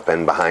tucks up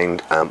in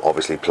behind,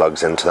 obviously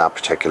plugs into that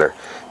particular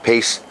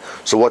piece.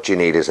 So what you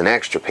need is an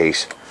extra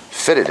piece,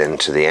 fit it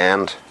into the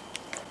end,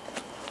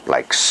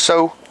 like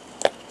so,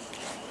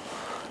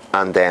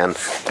 and then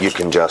you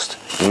can just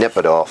nip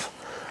it off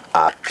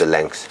at the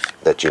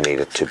length that you need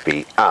it to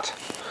be at.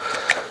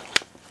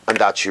 And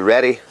that's you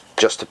ready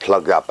just to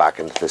plug that back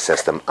into the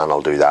system, and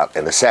I'll do that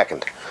in a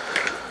second.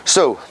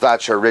 So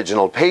that's your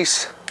original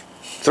piece,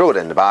 throw it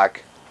in the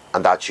back,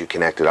 and that's you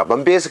connected up.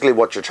 And basically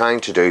what you're trying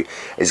to do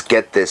is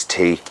get this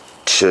T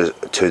to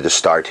the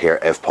start here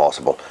if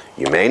possible.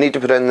 You may need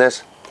to put in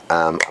this,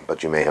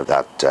 but you may have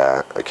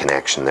that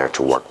connection there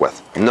to work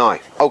with. Now,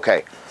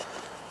 okay,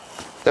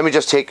 let me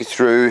just take you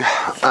through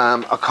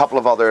a couple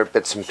of other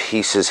bits and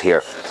pieces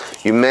here.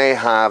 You may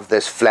have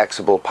this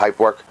flexible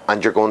pipework,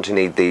 and you're going to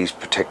need these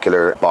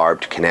particular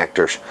barbed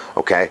connectors.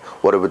 Okay,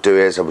 what I would do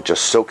is I would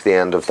just soak the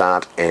end of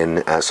that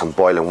in some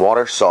boiling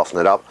water, soften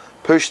it up,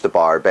 push the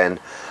barb in,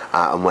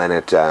 and when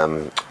it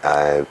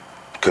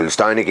cools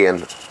down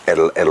again,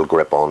 it'll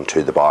grip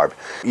onto the barb.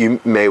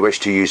 You may wish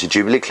to use a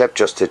Jubilee clip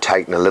just to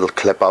tighten a little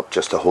clip up,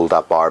 just to hold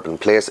that barb in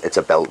place. It's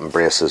a belt and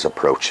braces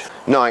approach.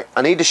 Now,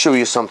 I need to show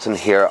you something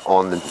here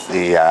on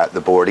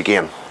the board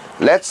again.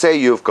 Let's say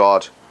you've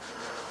got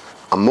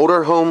a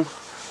motorhome,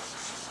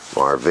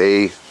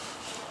 RV,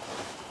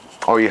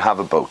 or you have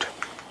a boat,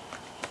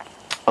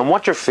 and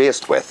what you're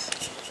faced with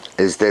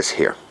is this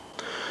here.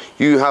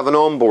 You have an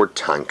onboard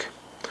tank,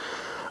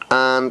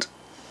 and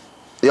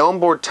the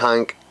onboard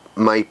tank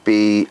might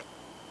be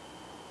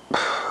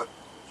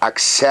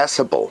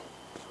accessible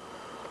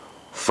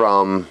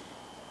from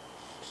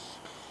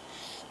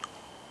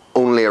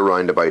only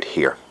around about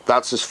here.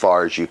 That's as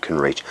far as you can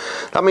reach.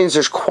 That means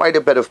there's quite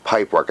a bit of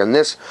pipe work, and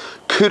this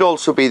could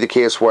also be the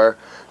case where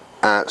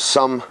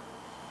some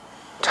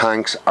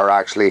tanks are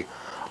actually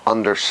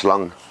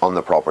underslung on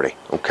the property,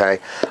 okay,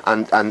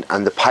 and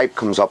the pipe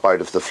comes up out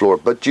of the floor,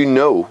 but you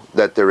know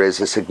that there is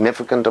a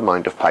significant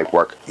amount of pipe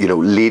work, you know,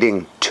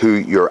 leading to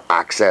your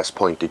access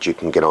point that you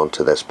can get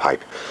onto this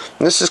pipe.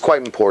 And this is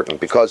quite important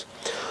because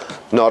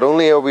not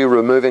only are we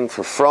removing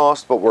for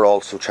frost, but we're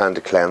also trying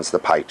to cleanse the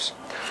pipes.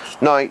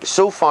 Now,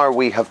 so far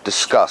we have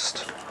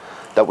discussed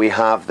that we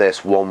have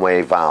this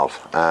one-way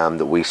valve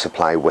that we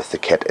supply with the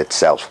kit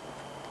itself.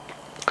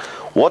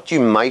 What you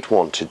might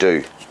want to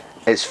do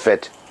is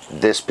fit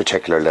this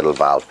particular little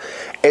valve.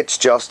 It's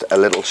just a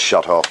little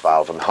shut-off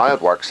valve, and how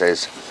it works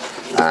is,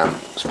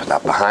 let's put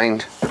that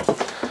behind.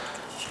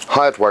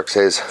 How it works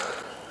is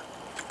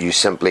you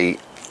simply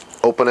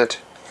open it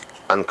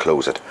and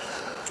close it.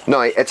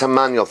 Now, it's a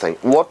manual thing.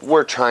 What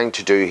we're trying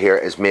to do here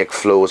is make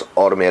Floe as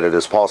automated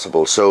as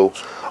possible. So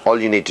all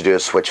you need to do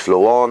is switch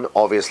Floe on,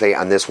 obviously,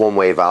 and this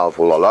one-way valve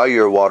will allow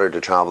your water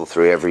to travel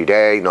through every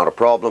day, not a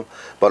problem.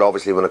 But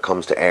obviously when it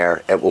comes to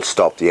air, it will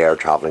stop the air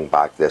traveling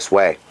back this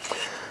way.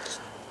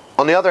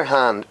 On the other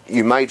hand,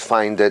 you might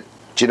find that,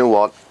 do you know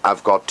what,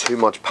 I've got too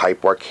much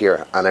pipe work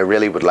here and I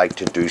really would like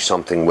to do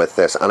something with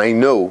this, and I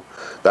know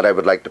that I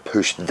would like to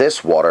push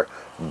this water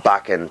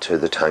back into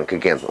the tank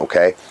again,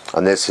 okay?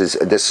 And this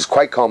is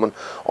quite common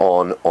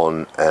on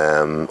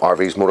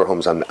RVs,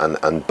 motorhomes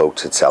and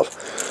boats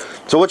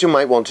itself. So what you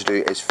might want to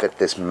do is fit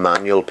this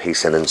manual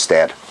piece in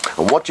instead.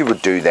 And what you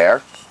would do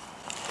there,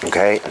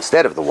 okay,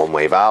 instead of the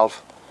one-way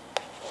valve,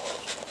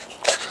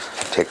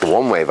 take the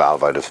one-way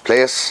valve out of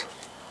place.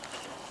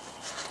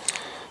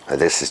 Now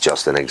this is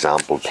just an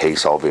example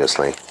piece,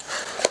 obviously.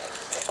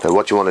 Now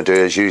what you want to do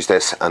is use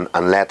this and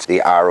let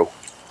the arrow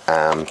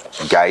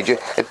guide you.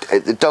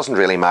 It doesn't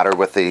really matter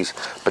with these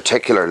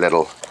particular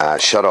little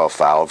shut-off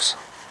valves.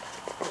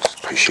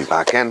 Just push you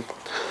back in.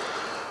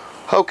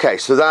 Okay,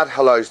 so that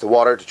allows the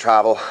water to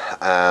travel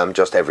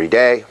just every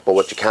day, but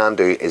what you can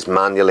do is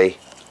manually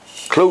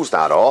close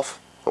that off,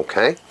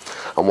 okay?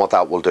 And what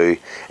that will do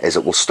is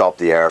it will stop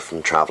the air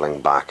from traveling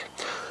back.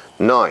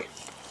 Now,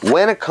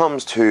 when it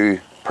comes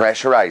to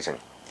pressurizing,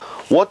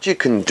 what you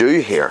can do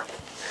here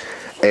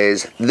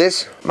is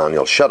this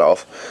manual shut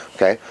off,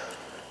 okay?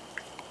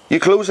 You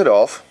close it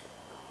off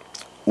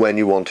when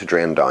you want to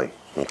drain down,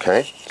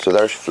 okay? So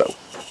there's Floe.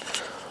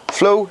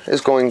 Floe is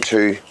going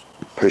to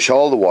push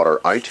all the water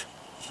out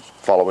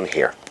following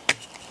here,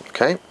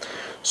 okay?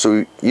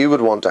 So you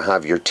would want to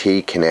have your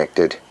T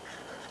connected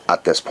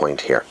at this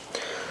point here.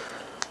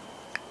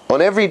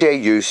 On everyday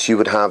use, you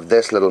would have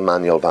this little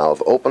manual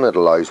valve open. It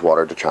allows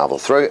water to travel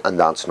through, and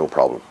that's no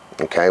problem,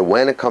 okay?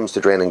 When it comes to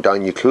draining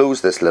down, you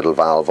close this little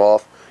valve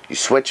off, you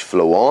switch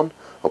Floe on,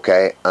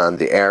 okay, and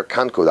the air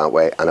can't go that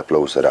way and it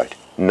blows it out.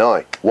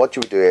 Now, what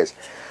you would do is,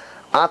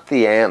 at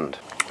the end,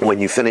 when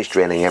you finish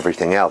draining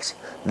everything else,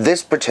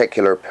 this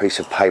particular piece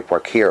of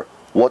pipework here,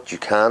 what you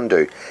can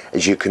do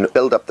is you can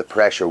build up the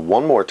pressure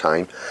one more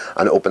time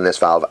and open this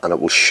valve, and it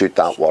will shoot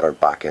that water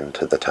back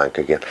into the tank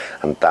again,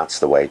 and that's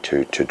the way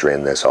to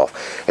drain this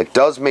off. It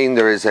does mean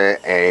there is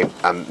a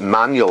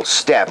manual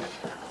step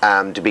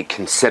to be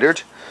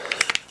considered.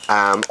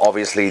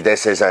 Obviously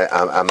this is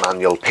a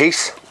manual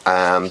piece,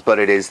 but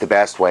it is the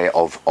best way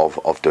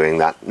of doing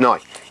that. Now,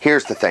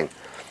 here's the thing.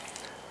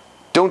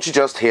 Don't you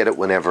just hate it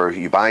whenever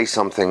you buy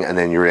something and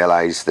then you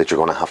realize that you're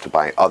going to have to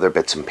buy other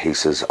bits and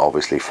pieces,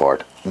 obviously, for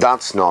it.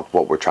 That's not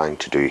what we're trying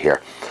to do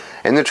here.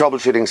 In the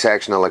troubleshooting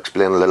section, I'll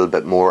explain a little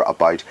bit more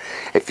about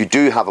if you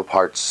do have a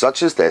part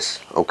such as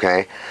this,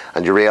 okay,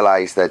 and you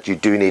realize that you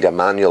do need a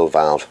manual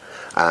valve,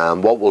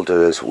 what we'll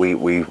do is we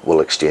will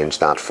exchange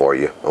that for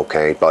you,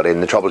 okay? But in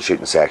the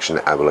troubleshooting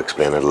section, I will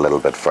explain it a little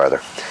bit further.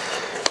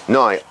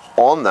 Now,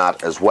 on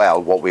that as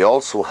well, what we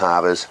also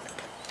have is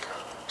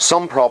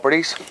some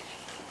properties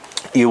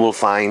you will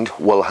find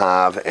will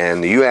have,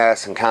 in the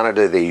US and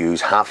Canada, they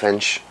use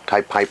 1/2"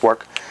 type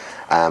pipework.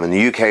 In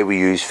the UK we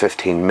use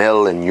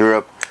 15mm. In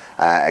Europe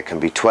it can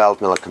be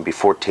 12mm, it can be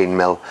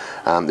 14mm.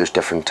 There's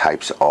different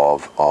types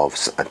of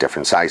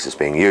different sizes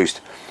being used.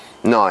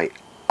 Now,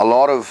 a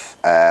lot of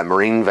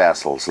marine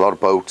vessels, a lot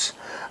of boats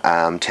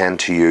tend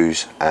to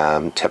use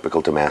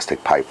typical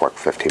domestic pipework,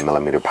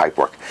 15mm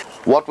pipework.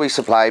 What we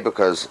supply,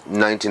 because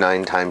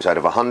 99 times out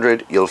of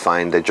 100 you'll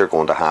find that you're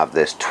going to have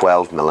this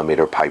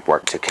 12mm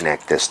pipework to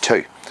connect this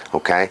to,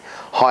 okay?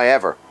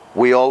 However,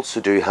 we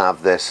also do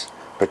have this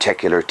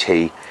particular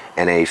T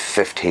in a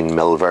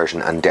 15mm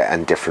version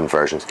and different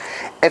versions.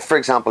 If, for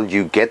example,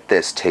 you get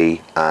this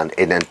T and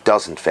it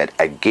doesn't fit,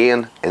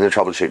 again, in the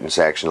troubleshooting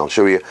section I'll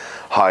show you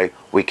how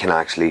we can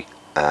actually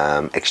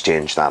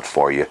exchange that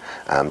for you,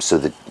 so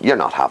that you're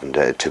not having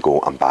to go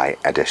and buy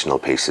additional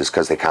pieces,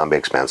 because they can be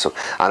expensive.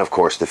 And of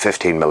course the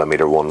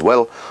 15mm one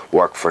will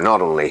work for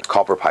not only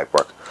copper pipe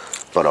work,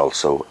 but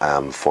also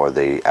for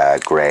the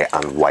grey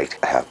and white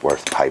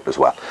Hepworth pipe as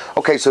well.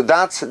 Okay, so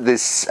that's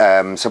this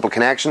simple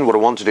connection. What I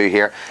want to do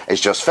here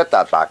is just fit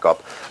that back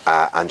up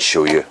and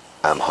show you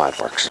how it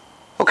works.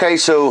 Okay,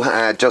 so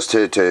just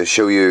to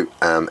show you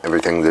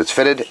everything that's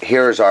fitted,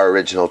 here's our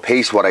original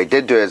piece. What I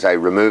did do is I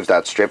removed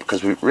that strip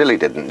because we really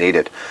didn't need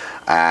it,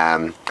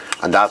 and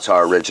that's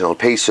our original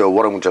piece. So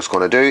what I'm just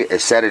going to do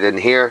is set it in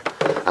here,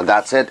 and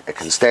that's it. It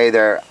can stay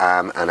there,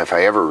 and if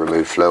I ever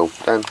remove flow,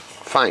 then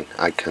fine,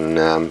 I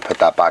can put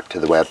that back to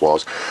the wet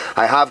walls.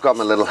 I have got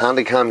my little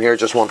handy cam here,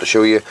 just want to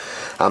show you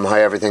how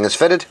everything is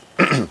fitted.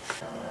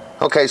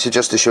 Okay, so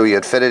just to show you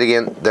it fitted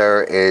again,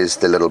 there is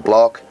the little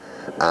block,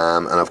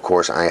 and of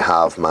course I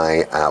have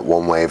my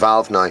one-way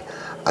valve. Now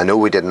I know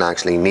we didn't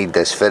actually need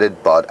this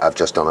fitted, but I've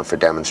just done it for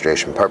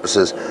demonstration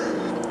purposes.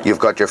 You've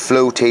got your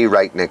flow tee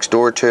right next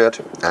door to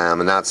it,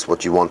 and that's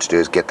what you want to do,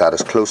 is get that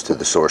as close to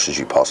the source as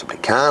you possibly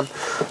can.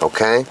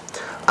 Okay,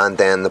 and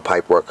then the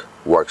pipework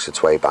works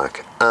its way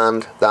back,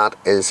 and that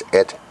is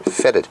it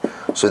fitted.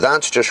 So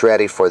that's just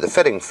ready for the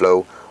fitting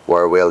flow,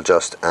 where we'll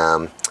just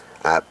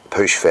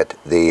push fit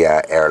the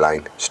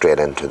airline straight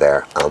into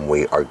there, and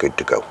we are good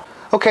to go.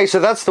 Okay, so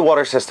that's the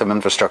water system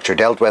infrastructure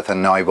dealt with,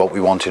 and now what we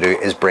want to do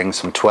is bring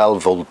some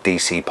 12-volt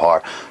DC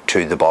power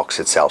to the box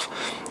itself.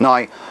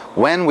 Now,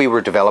 when we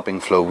were developing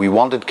Floe, we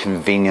wanted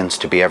convenience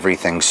to be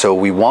everything, so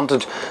we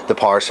wanted the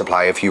power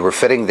supply, if you were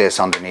fitting this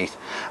underneath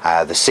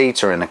the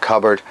seats or in a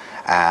cupboard,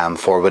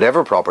 for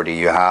whatever property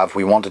you have,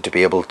 we wanted to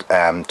be able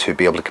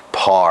to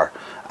power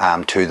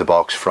to the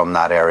box from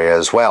that area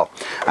as well.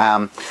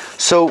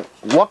 So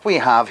what we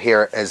have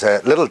here is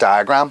a little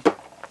diagram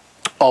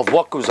of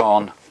what goes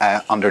on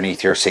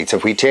underneath your seats.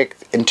 If we take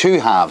in two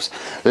halves,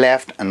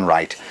 left and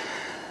right,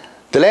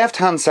 the left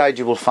hand side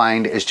you will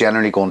find is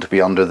generally going to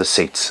be under the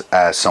seats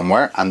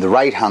somewhere, and the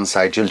right hand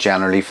side you'll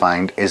generally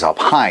find is up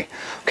high.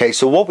 Okay,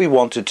 so what we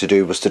wanted to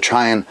do was to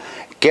try and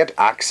get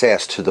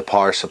access to the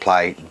power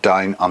supply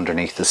down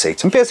underneath the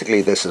seats, and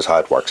basically this is how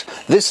it works.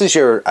 This is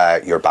your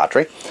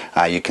battery.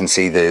 You can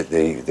see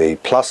the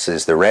plus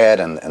is the red,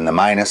 and the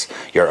minus,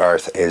 your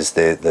earth, is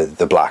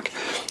the black.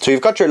 So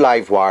you've got your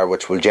live wire,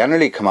 which will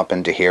generally come up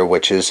into here,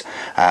 which is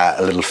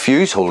a little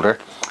fuse holder,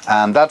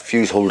 and that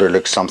fuse holder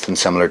looks something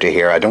similar to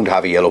here. I don't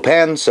have a yellow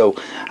pen, so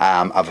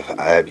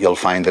you'll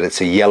find that it's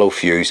a yellow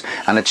fuse,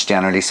 and it's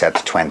generally set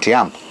to 20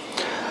 amp.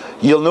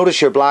 You'll notice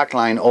your black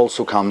line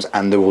also comes,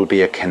 and there will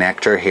be a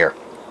connector here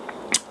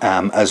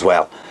as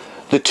well.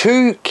 The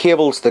two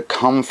cables that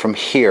come from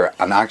here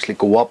and actually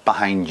go up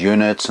behind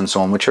units and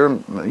so on, which are,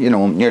 you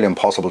know, nearly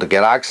impossible to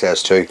get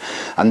access to,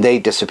 and they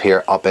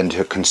disappear up into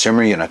a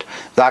consumer unit.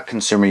 That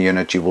consumer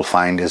unit you will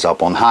find is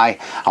up on high,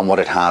 and what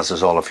it has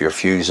is all of your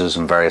fuses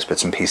and various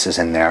bits and pieces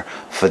in there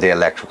for the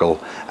electrical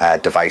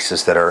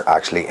devices that are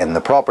actually in the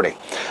property.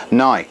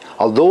 Now,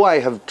 although I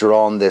have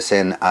drawn this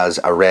in as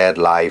a red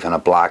live and a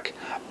black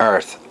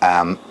earth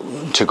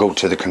to go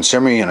to the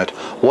consumer unit,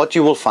 what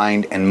you will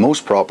find in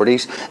most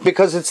properties,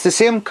 because it's the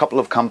same couple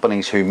of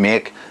companies who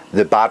make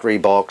the battery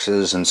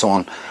boxes and so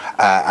on,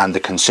 and the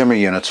consumer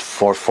units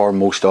for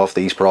most of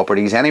these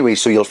properties anyway,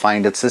 so you'll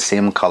find it's the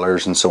same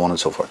colors and so on and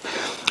so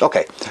forth.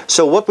 Okay,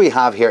 so what we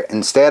have here,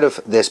 instead of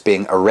this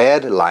being a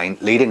red line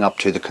leading up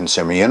to the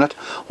consumer unit,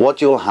 what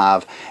you'll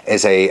have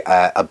is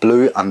a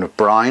blue and a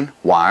brown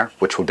wire,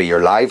 which will be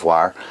your live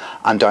wire,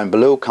 and down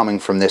below, coming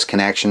from this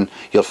connection,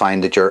 you'll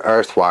find that your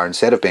earth wire,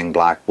 instead of being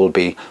black, will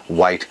be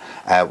white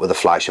with a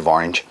flash of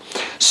orange.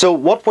 So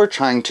what we're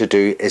trying to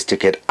do is to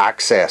get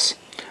access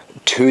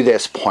to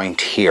this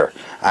point here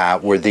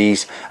where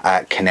these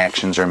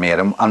connections are made,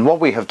 and what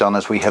we have done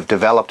is we have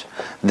developed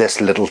this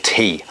little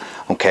T,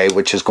 okay,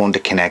 which is going to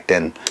connect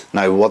in.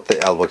 Now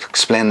I'll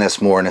explain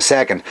this more in a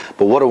second,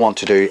 but what I want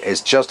to do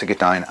is just to get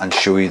down and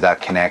show you that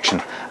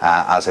connection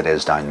as it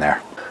is down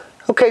there.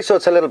 Okay, so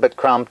it's a little bit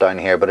cramped down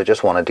here, but I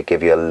just wanted to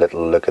give you a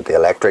little look at the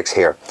electrics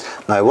here.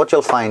 Now what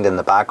you'll find in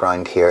the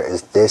background here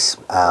is this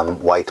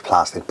white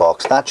plastic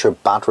box. That's your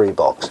battery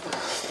box.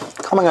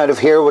 Coming out of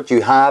here, what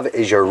you have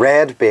is your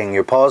red being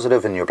your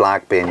positive and your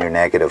black being your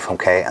negative,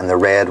 okay, and the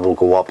red will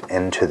go up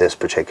into this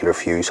particular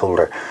fuse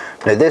holder.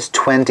 Now this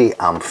 20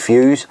 amp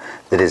fuse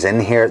that is in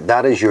here,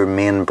 that is your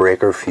main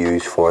breaker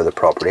fuse for the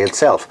property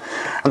itself,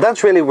 and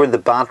that's really where the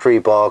battery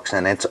box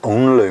and its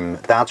own loom,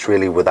 that's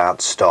really where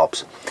that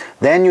stops.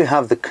 Then you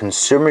have the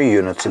consumer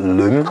unit's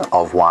loom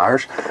of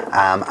wires,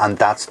 and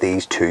that's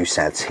these two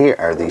sets here,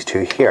 or these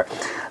two here.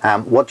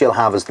 What you'll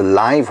have is the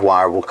live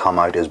wire will come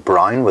out as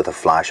brown with a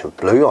flash of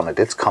blue on it.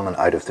 It's coming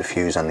out of the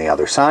fuse on the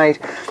other side,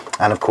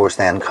 and of course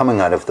then coming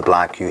out of the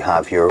black you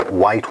have your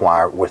white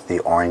wire with the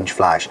orange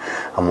flash,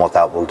 and what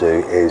that will do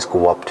is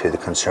go up to the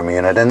consumer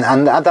unit,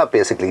 and that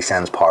basically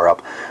sends power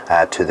up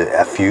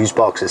to a fuse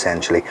box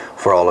essentially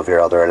for all of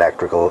your other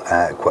electrical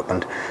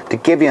equipment. To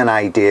give you an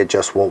idea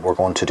just what we're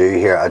going to do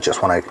here, I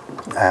just want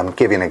to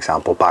give you an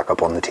example back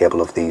up on the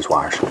table of these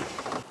wires.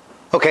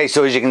 Okay,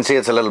 so as you can see,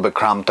 it's a little bit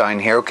cramped down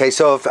here. Okay,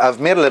 so I've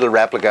made a little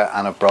replica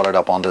and I've brought it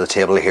up onto the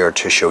table here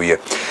to show you.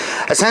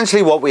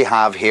 Essentially what we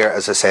have here,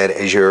 as I said,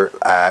 is your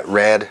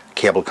red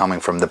cable coming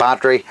from the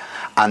battery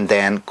and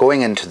then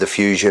going into the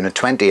fuse unit,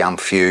 20 amp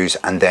fuse,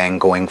 and then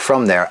going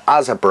from there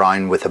as a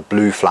brown with a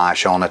blue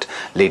flash on it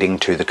leading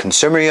to the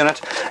consumer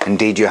unit.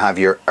 Indeed, you have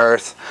your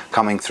earth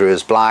coming through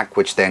as black,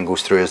 which then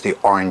goes through as the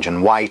orange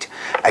and white,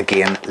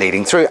 again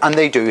leading through, and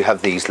they do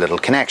have these little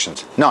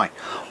connections. Now,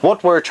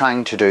 what we're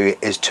trying to do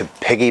is to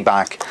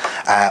piggyback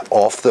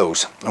off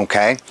those,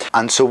 okay?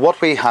 And so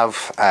what we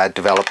have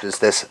developed is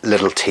this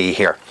little T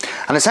here.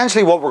 And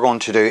essentially what we're going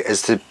to do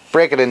is to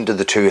break it into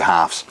the two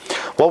halves.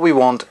 What we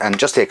want, and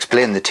just to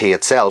explain the T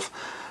itself,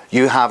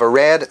 you have a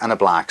red and a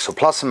black, so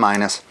plus and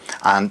minus,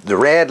 and the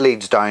red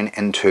leads down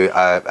into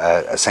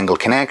a single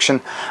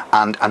connection,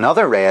 and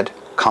another red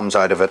comes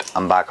out of it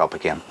and back up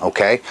again,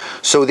 okay?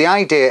 So the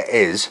idea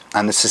is,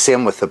 and it's the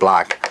same with the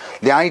black,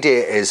 the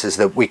idea is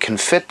that we can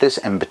fit this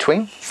in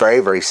between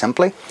very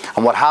simply,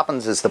 and what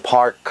happens is the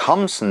power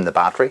comes from the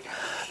battery,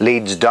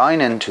 leads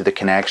down into the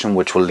connection,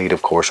 which will lead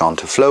of course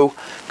onto flow,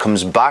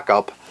 comes back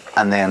up,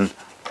 and then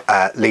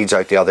leads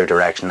out the other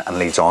direction and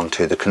leads on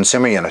to the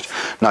consumer unit.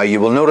 Now you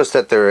will notice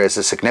that there is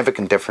a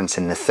significant difference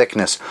in the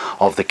thickness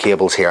of the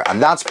cables here,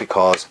 and that's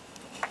because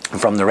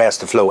from the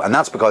rest of Floe, and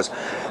that's because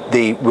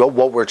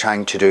what we're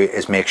trying to do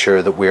is make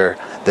sure that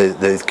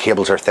the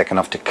cables are thick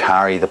enough to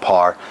carry the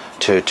power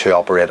to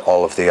operate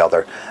all of the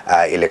other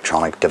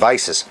electronic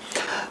devices.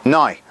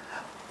 Now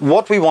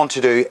what we want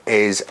to do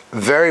is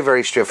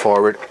very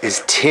straightforward,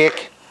 is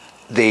take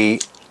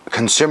the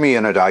consumer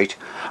unit out,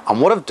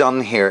 and what I've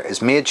done here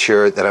is made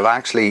sure that I've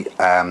actually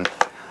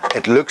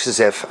it looks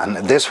as if, and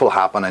this will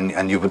happen,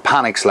 and you would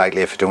panic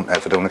slightly if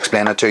I don't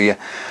explain it to you,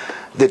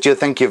 that you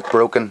think you've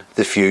broken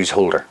the fuse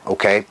holder,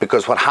 okay?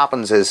 Because what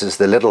happens is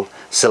the little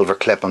silver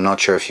clip, I'm not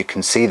sure if you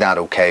can see that,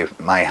 okay,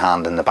 my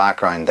hand in the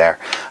background there,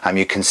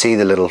 you can see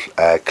the little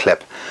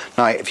clip.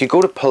 Now if you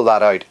go to pull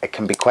that out, it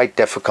can be quite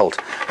difficult,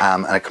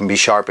 and it can be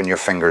sharp in your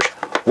fingers.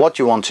 What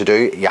you want to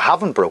do, you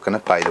haven't broken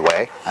it by the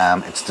way,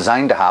 it's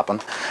designed to happen,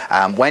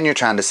 when you're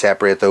trying to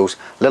separate those,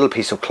 little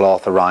piece of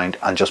cloth around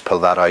and just pull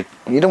that out.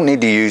 You don't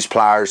need to use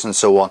pliers and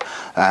so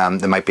on,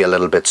 they might be a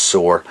little bit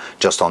sore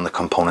just on the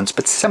components,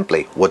 but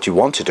simply what you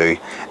want to do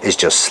is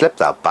just slip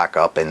that back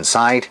up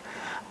inside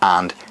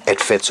and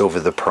it fits over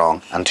the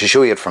prong. And to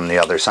show you it from the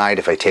other side,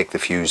 if I take the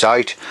fuse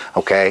out,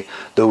 okay,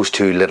 those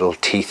two little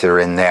teeth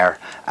are in there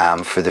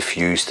for the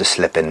fuse to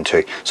slip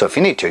into. So if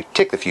you need to,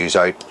 take the fuse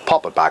out,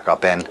 pop it back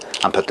up in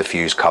and put the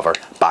fuse cover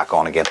back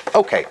on again.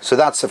 Okay, so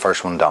that's the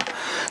first one done.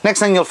 Next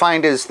thing you'll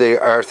find is the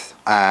earth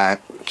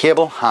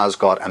cable has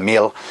got a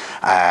male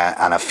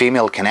and a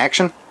female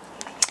connection.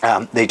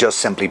 They just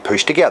simply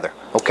push together,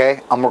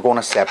 okay, and we're going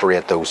to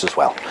separate those as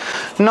well.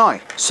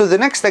 Now, so the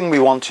next thing we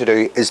want to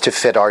do is to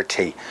fit our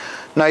T.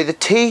 Now the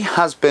T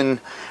has been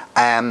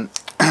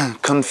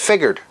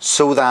configured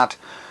so that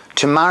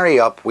to marry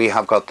up we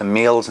have got the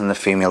males and the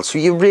females, so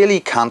you really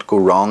can't go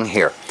wrong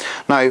here.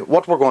 Now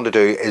what we're going to do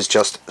is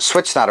just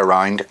switch that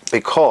around,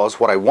 because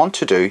what I want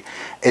to do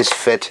is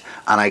fit,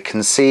 and I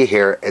can see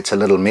here it's a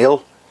little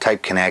male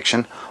type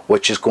connection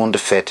which is going to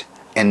fit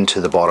into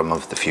the bottom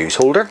of the fuse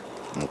holder.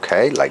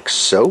 Okay, like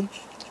so.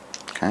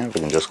 Okay, if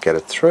we can just get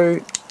it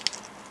through.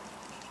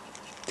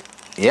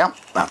 Yeah,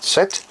 that's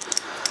it.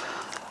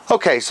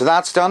 Okay, so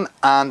that's done,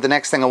 and the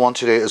next thing I want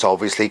to do is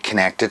obviously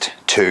connect it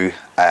to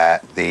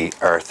the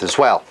earth as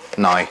well.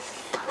 Now,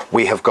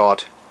 we have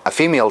got a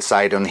female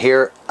side on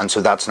here, and so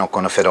that's not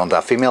going to fit on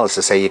that female. As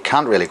I say, you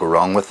can't really go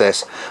wrong with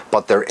this,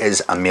 but there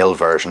is a male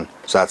version.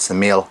 So that's the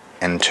male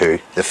into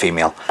the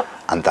female,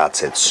 and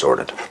that's it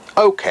sorted.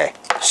 Okay,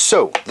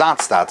 so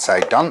that's that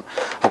side done.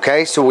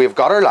 Okay, so we've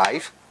got our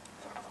live,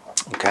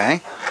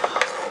 okay,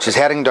 she's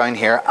heading down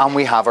here, and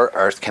we have our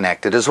earth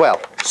connected as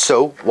well.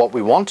 So what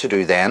we want to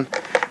do then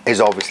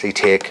is obviously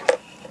take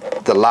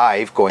the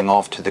live going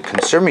off to the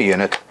consumer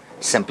unit,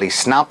 simply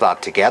snap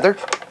that together,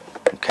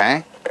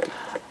 okay,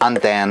 and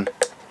then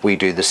we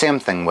do the same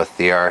thing with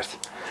the earth,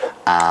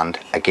 and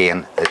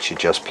again it should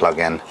just plug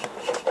in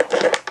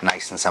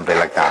nice and simply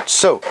like that.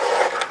 So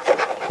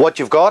what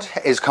you've got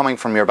is coming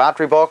from your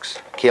battery box,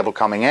 cable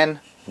coming in,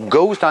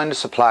 goes down to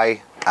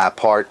supply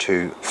power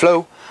to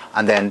Floe,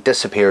 and then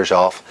disappears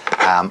off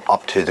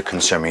up to the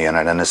consumer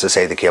unit. And as I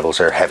say, the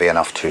cables are heavy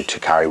enough to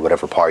carry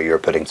whatever power you're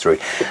putting through.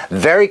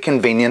 Very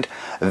convenient,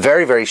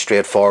 very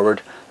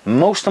straightforward.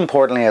 Most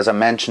importantly, as I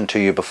mentioned to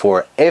you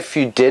before, if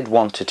you did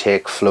want to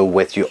take Floe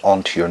with you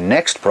onto your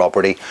next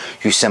property,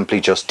 you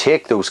simply just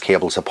take those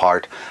cables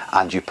apart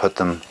and you put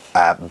them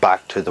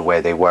back to the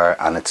way they were,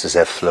 and it's as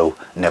if Floe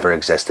never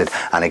existed.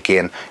 And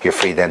again, you're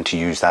free then to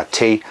use that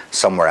T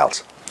somewhere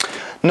else.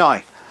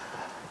 Now,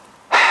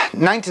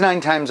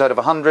 99 times out of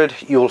 100,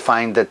 you'll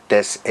find that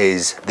this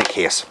is the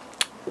case.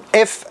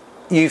 If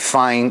you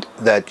find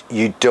that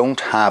you don't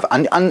have,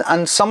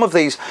 and some of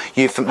these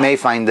you may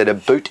find that a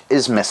boot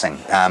is missing,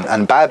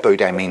 and by a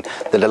boot I mean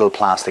the little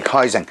plastic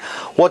housing.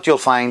 What you'll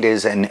find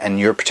is in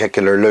your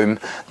particular loom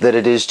that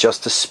it is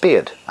just a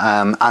spade,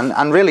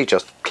 and really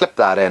just clip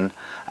that in,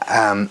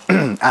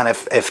 and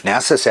if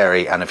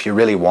necessary, and if you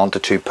really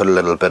wanted to, put a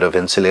little bit of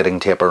insulating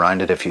tape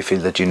around it if you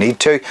feel that you need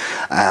to,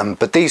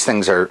 but these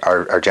things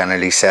are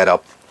generally set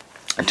up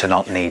to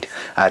not need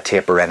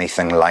tape or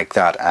anything like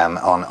that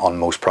on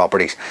most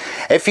properties.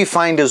 If you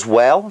find as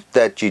well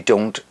that you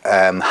don't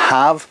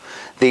have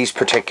these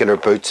particular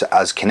boots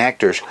as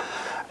connectors,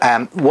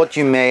 what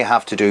you may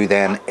have to do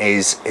then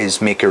is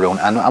make your own,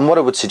 and what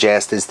I would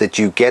suggest is that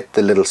you get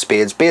the little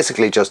spades.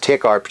 Basically just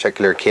take our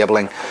particular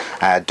cabling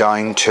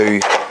down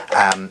to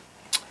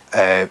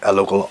a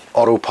local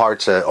auto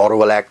parts,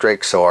 Auto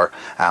Electrics, or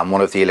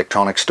one of the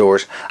electronic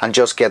stores, and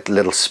just get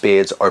little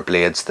spades or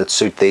blades that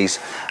suit these.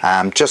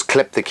 Just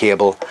clip the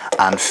cable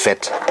and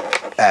fit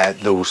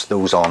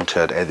those onto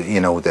it.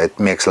 You know, that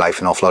makes life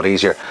an awful lot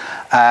easier.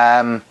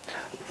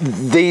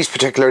 These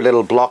particular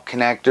little block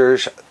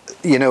connectors,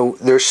 you know,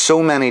 there's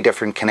so many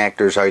different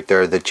connectors out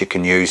there that you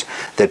can use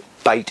that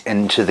bite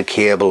into the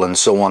cable and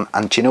so on,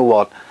 and you know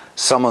what,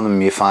 some of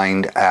them you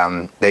find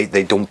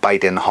they don't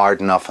bite in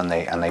hard enough, and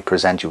they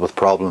present you with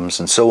problems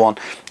and so on.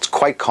 It's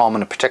quite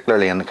common,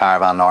 particularly in the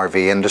caravan RV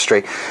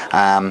industry,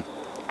 and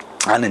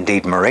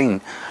indeed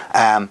marine.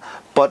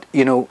 But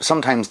you know,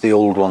 sometimes the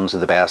old ones are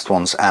the best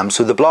ones.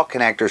 So the block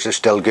connectors are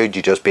still good.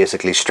 You just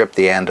basically strip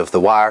the end of the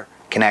wire,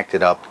 connect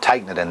it up,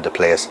 tighten it into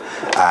place,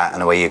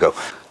 and away you go.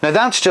 Now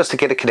that's just to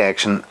get a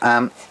connection.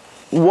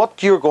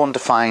 What you're going to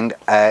find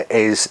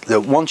is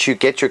that once you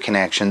get your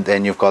connection,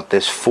 then you've got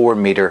this 4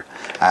 meter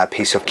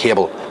piece of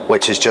cable,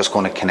 which is just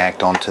going to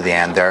connect onto the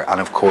end there, and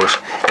of course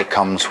it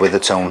comes with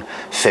its own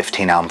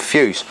 15 amp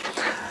fuse.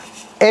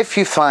 If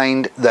you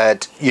find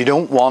that you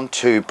don't want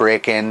to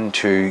break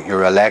into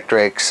your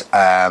electrics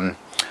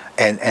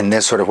in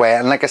this sort of way,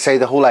 and like I say,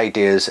 the whole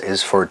idea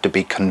is for it to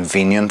be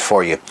convenient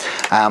for you,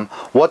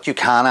 what you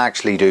can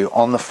actually do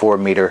on the 4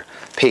 meter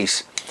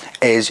piece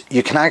is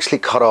you can actually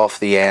cut off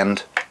the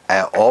end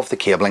of the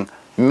cabling.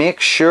 Make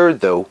sure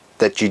though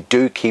that you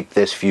do keep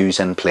this fuse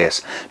in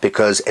place,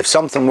 because if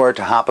something were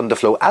to happen to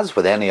Floe, as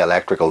with any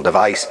electrical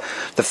device,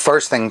 the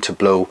first thing to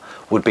blow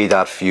would be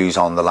that fuse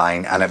on the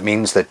line, and it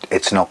means that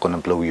it's not going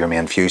to blow your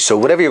main fuse. So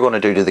whatever you're going to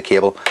do to the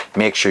cable,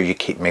 make sure you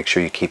keep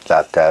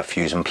that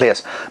fuse in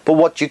place. But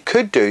what you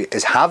could do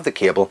is have the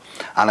cable,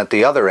 and at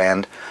the other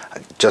end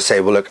just say,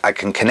 well look, I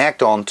can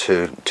connect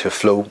onto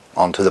Floe,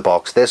 onto the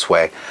box this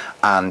way,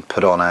 and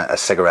put on a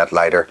cigarette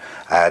lighter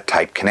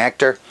type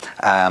connector,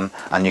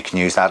 and you can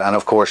use that. And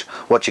of course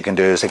what you can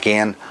do is,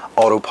 again,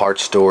 auto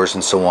parts stores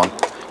and so on,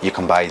 you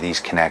can buy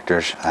these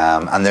connectors,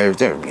 and they're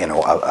you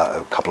know,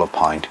 a couple of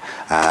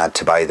 £1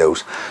 to buy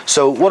those.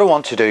 So what I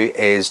want to do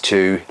is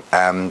to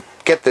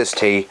get this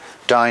T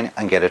down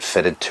and get it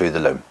fitted to the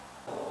loom.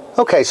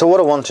 Okay, so what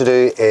I want to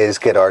do is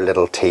get our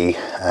little T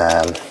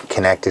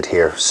connected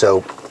here.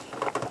 So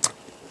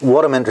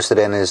what I'm interested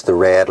in is the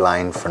red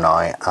line for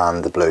now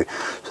and the blue.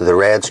 So the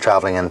red's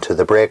traveling into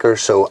the breaker,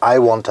 so I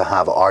want to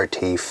have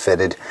RT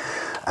fitted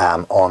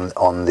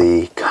on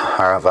the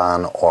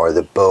caravan or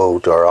the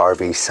boat or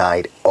RV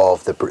side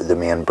of the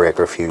main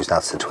breaker fuse.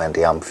 That's the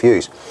 20 amp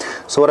fuse.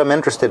 So what I'm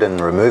interested in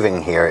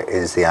removing here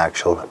is the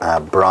actual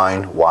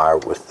brown wire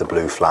with the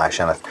blue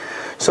flash in it.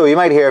 So you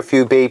might hear a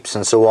few beeps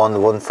and so on.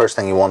 The first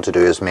thing you want to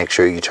do is make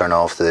sure you turn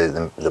off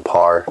the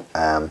power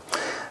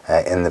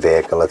in the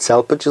vehicle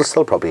itself, but you'll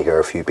still probably hear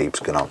a few beeps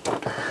going on.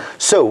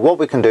 So what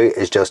we can do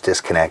is just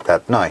disconnect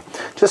that. Now,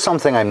 just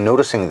something I'm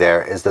noticing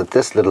there is that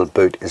this little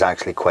boot is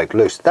actually quite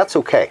loose. That's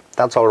okay,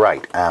 that's all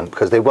right,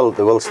 because they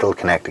will still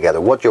connect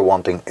together. What you're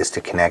wanting is to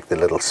connect the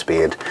little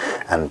spade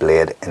and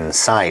blade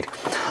inside.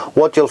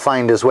 What you'll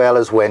find as well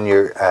is when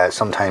you're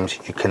sometimes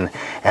you can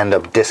end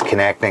up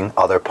disconnecting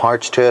other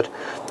parts to it.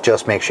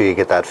 Just make sure you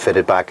get that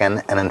fitted back in,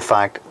 and in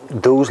fact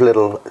those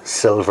little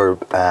silver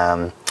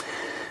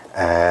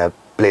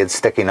blades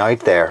sticking out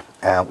there,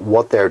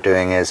 what they're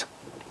doing is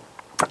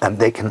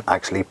they can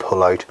actually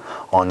pull out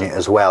on you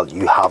as well.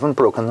 You haven't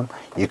broken them,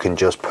 you can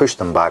just push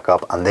them back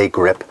up and they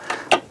grip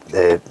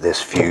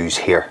this fuse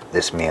here,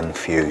 this main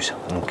fuse.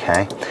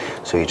 Okay,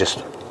 so you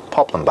just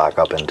pop them back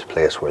up into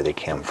place where they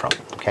came from.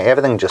 Okay,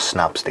 everything just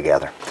snaps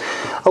together.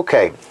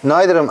 Okay,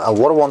 now that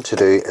what I want to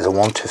do is I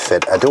want to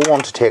fit, I don't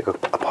want to take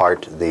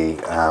apart the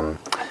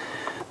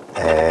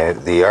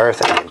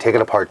earth. I can take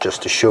it apart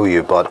just to show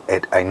you, but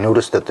I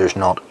noticed that there's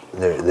not,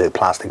 the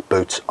plastic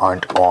boots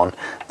aren't on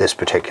this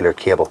particular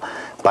cable.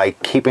 By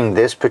keeping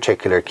this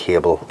particular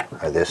cable,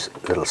 or this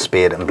little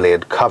spade and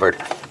blade covered,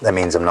 that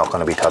means I'm not going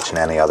to be touching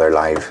any other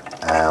live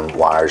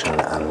wires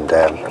and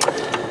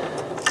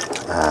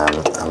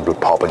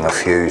popping a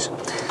fuse.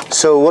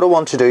 So what I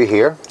want to do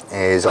here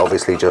is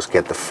obviously just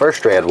get the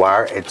first red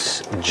wire.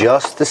 It's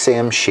just the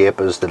same shape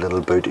as the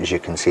little boot, as you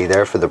can see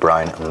there, for the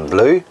brown and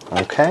blue.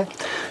 Okay,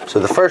 so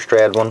the first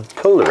red one,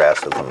 pull the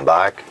rest of them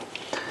back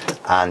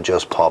and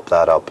just pop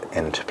that up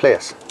into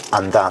place,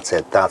 and that's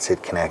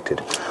it connected.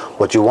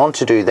 What you want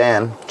to do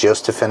then,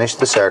 just to finish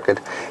the circuit,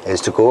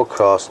 is to go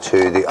across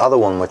to the other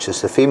one, which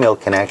is the female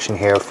connection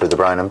here for the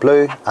brown and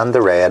blue, and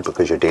the red,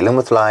 because you're dealing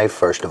with live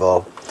first of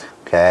all.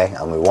 Okay,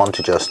 and we want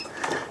to just,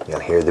 you'll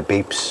hear the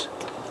beeps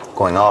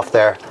going off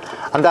there,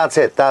 And that's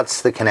it,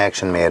 that's the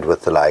connection made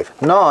with the live.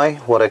 Now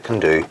what I can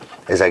do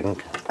is I can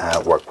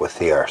work with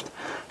the earth.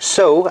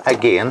 So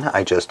again,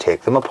 I just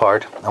take them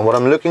apart, and what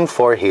I'm looking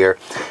for here,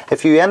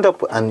 if you end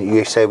up and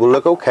you say, well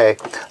look, okay,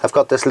 I've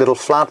got this little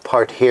flat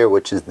part here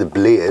which is the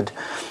blade.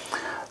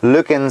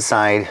 Look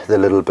inside the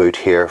little boot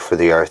here for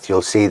the earth.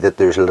 You'll see that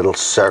there's little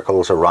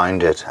circles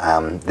around it.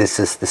 This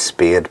is the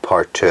spade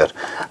part to it.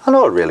 And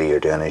all really you're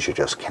doing is you're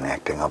just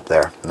connecting up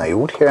there. Now you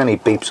won't hear any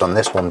beeps on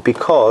this one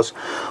because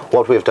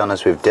what we've done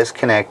is we've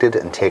disconnected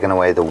and taken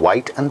away the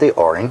white and the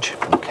orange,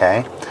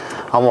 okay?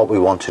 And what we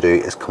want to do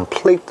is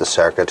complete the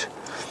circuit,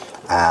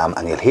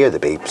 and you'll hear the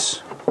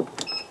beeps.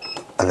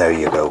 And there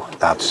you go,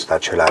 that's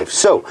your live.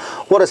 So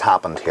what has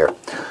happened here?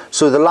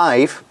 So the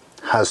live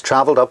has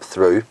travelled up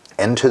through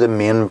into the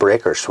main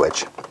breaker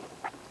switch.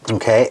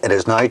 Okay, it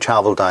has now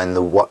travelled down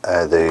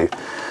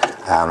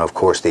of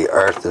course the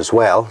earth as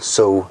well.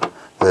 So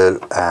the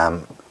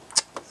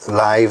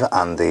live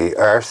and the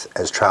earth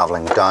is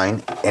travelling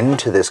down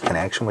into this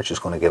connection, which is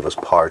going to give us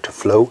power to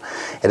flow.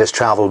 It has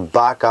travelled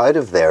back out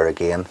of there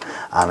again,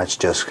 and it's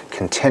just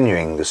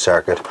continuing the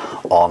circuit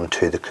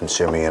onto the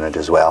consumer unit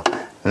as well.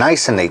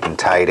 Nice and neat and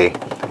tidy,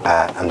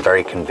 and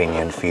very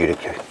convenient for you to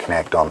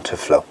connect onto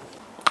Floe.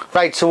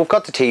 Right, so we've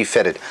got the T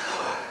fitted.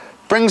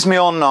 Brings me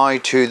on now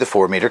to the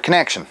 4-meter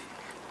connection.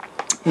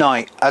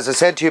 Now, as I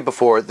said to you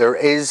before, there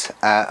is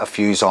a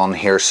fuse on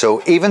here,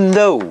 so even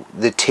though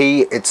the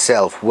T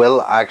itself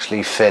will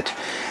actually fit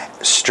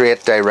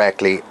straight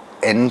directly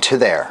into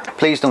there,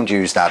 please don't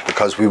use that,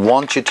 because we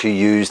want you to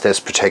use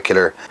this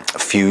particular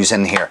fuse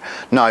in here.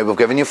 Now, we've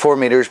given you 4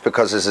 meters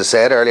because, as I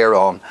said earlier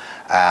on,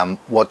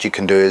 what you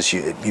can do is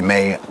you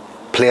may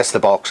place the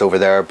box over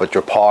there, but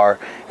your power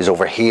is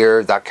over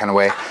here, that kind of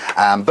way.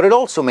 But it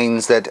also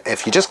means that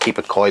if you just keep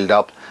it coiled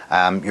up,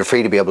 you're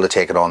free to be able to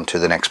take it on to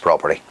the next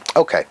property.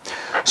 Okay,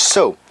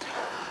 so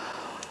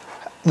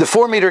the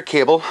 4-meter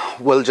cable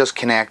will just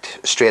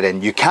connect straight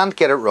in. You can't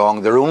get it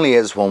wrong. There only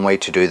is one way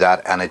to do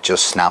that, and it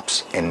just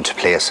snaps into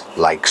place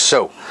like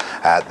so.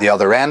 The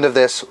other end of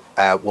this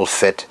will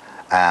fit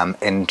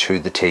into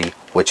the T,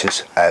 which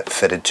is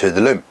fitted to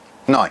the loom.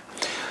 Now,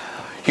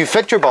 you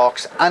fit your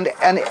box, and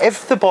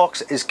if the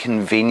box is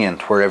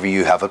convenient wherever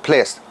you have it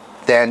placed,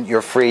 then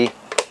you're free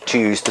to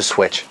use the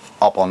switch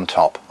up on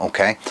top,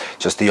 okay?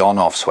 Just the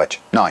on-off switch.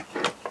 Now,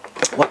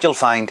 what you'll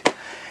find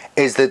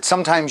is that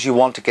sometimes you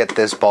want to get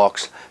this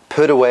box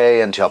put away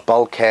into a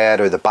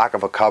bulkhead or the back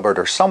of a cupboard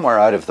or somewhere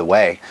out of the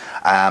way,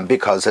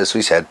 because, as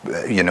we said,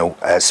 you know,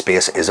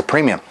 space is a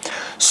premium.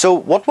 So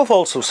what we've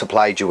also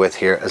supplied you with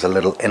here is a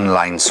little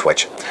inline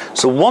switch.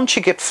 So once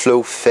you get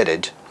Floe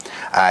fitted,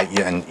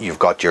 and you've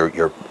got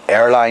your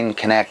airline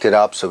connected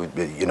up, so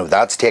you know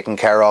that's taken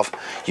care of.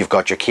 You've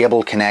got your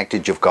cable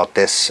connected. You've got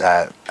this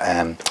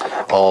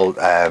all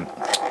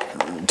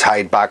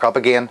tied back up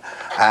again.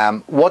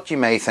 What you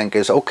may think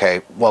is,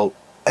 okay, well,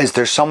 is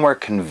there somewhere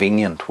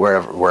convenient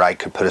where I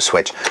could put a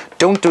switch?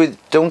 Don't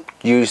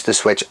use the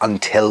switch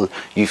until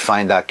you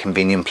find that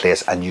convenient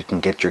place and you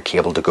can get your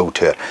cable to go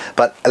to it.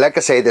 But like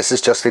I say, this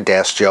is just a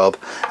desk job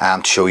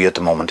to show you at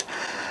the moment.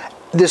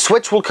 The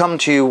switch will come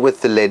to you with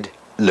the lid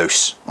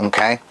loose,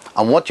 okay?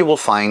 And what you will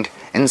find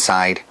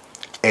inside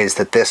is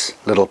that this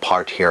little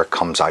part here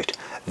comes out.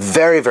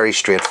 Very, very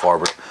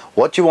straightforward.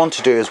 What you want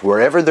to do is,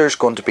 wherever there's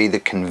going to be the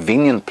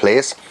convenient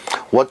place,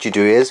 what you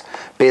do is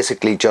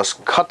basically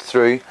just cut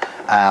through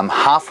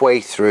halfway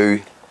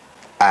through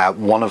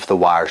one of the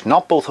wires,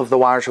 not both of the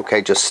wires,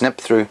 okay? Just snip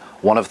through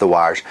one of the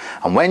wires,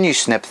 and when you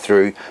snip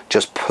through,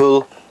 just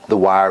pull the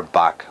wire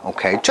back,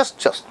 okay?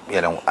 Just you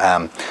know,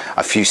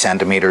 a few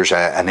centimeters,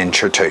 an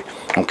inch or two,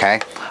 okay?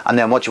 And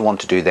then what you want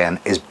to do then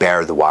is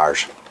bare the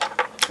wires.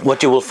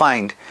 What you will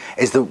find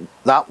is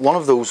that one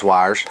of those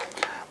wires,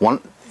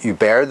 you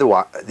bare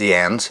the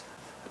ends,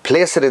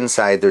 place it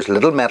inside. There's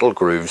little metal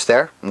grooves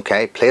there,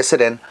 okay? Place it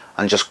in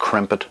and just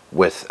crimp it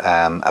with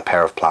a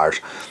pair of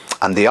pliers.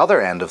 And the other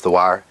end of the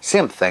wire,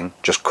 same thing,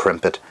 just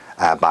crimp it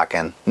back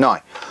in.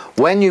 Now,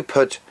 when you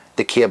put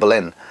the cable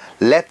in,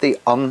 let the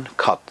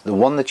uncut, the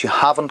one that you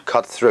haven't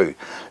cut through,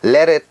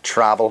 let it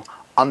travel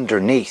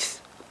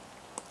underneath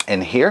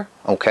in here,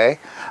 okay?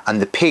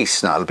 And the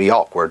piece, now it'll be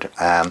awkward,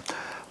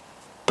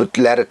 but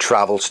let it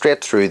travel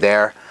straight through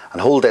there,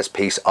 and hold this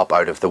piece up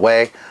out of the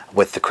way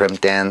with the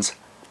crimped ends,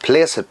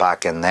 place it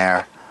back in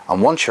there,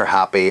 and once you're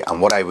happy,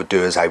 and what I would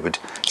do is I would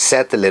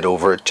set the lid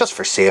over it just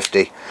for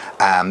safety,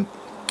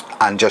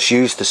 and just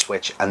use the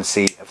switch and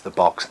see if the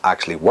box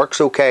actually works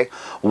okay.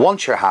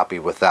 Once you're happy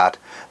with that,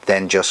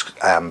 then just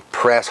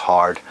press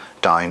hard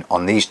down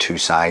on these two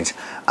sides,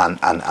 and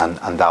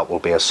that will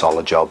be a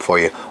solid job for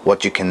you.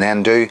 What you can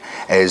then do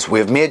is,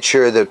 we've made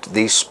sure that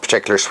these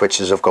particular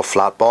switches have got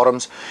flat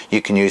bottoms.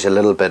 You can use a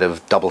little bit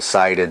of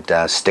double-sided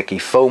sticky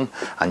foam,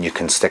 and you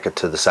can stick it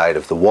to the side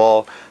of the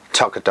wall,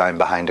 tuck it down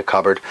behind a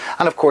cupboard.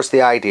 And of course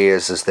the idea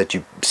is that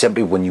you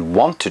simply, when you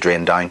want to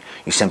drain down,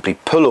 you simply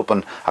pull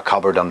open a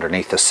cupboard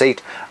underneath the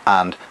seat,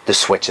 and the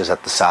switch is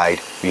at the side.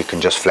 You can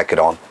just flick it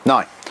on.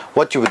 Now,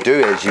 what you would do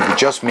is you would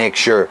just make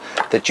sure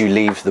that you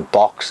leave the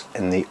box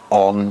in the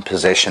on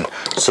position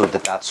so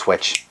that that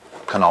switch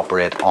can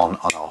operate on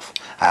and off.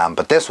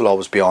 But this will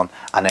always be on,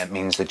 and it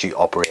means that you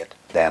operate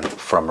then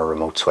from a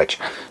remote switch.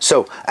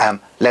 So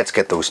let's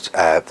get those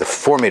the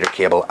 4 meter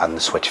cable and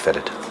the switch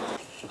fitted.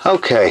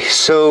 Okay,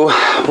 so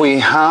we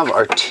have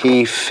our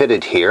T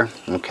fitted here.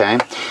 Okay,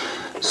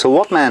 so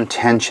what my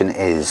intention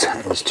is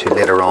to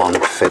later on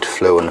fit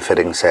Floe in the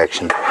fitting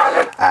section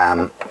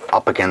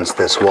up against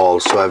this wall.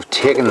 So I've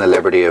taken the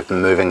liberty of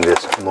moving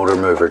this motor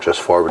mover just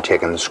forward,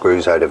 taking the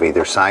screws out of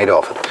either side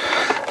of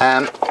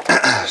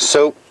it.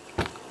 So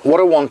what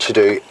I want to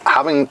do,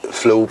 having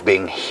Floe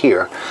being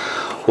here,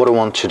 what I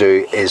want to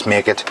do is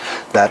make it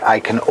that I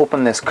can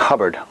open this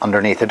cupboard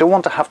underneath. I don't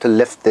want to have to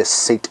lift this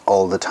seat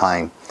all the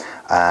time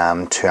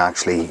to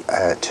actually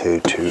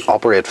to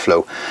operate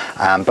Floe,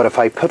 but if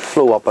I put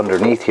Floe up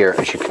underneath here,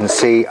 as you can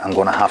see, I'm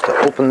going to have to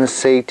open the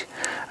seat,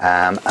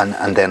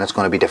 and then it's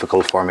going to be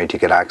difficult for me to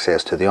get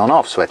access to the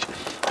on-off switch.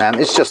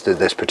 It's just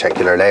this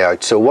particular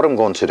layout. So what I'm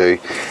going to do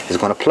is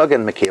going to plug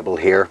in my cable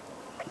here.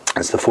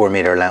 It's the 4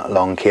 meter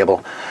long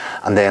cable,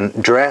 and then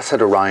dress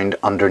it around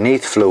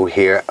underneath Floe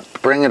here,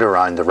 bring it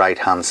around the right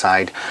hand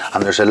side,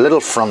 and there's a little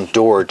front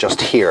door just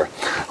here.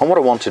 And what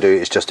I want to do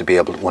is just to be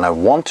able, when I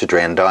want to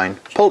drain down,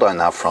 pull down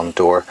that front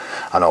door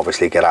and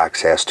obviously get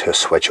access to a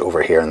switch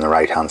over here on the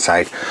right hand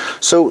side.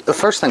 So the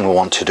first thing we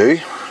want to do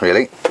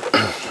really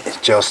is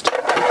just,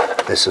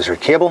 this is our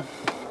cable,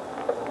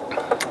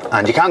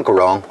 and you can't go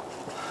wrong,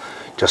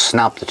 just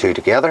snap the two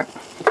together,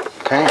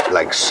 okay,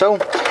 like so.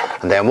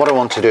 And then what I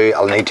want to do,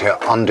 I'll need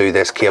to undo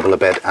this cable a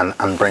bit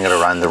and bring it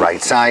around the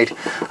right side.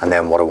 And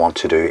then what I want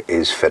to do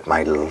is fit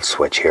my little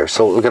switch here.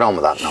 So we'll get on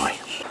with that now.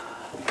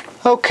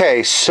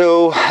 Okay,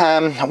 so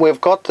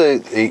we've got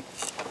the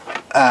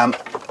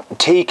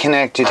T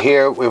connected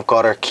here. We've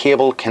got our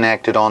cable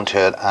connected onto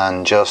it,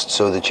 and just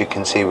so that you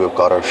can see, we've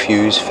got our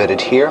fuse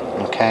fitted here.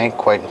 Okay,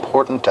 quite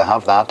important to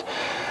have that.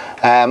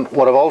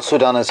 What I've also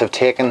done is I've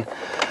taken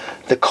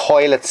the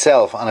coil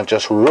itself and I've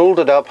just rolled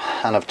it up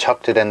and I've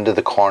tucked it into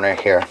the corner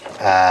here.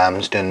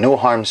 It's doing no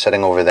harm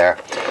sitting over there.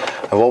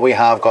 And what we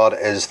have got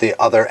is the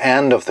other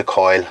end of the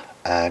coil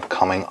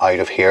coming out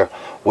of here,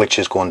 which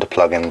is going to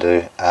plug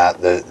into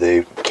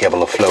the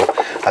cable of Floe,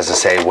 as I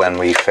say, when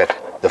we fit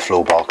the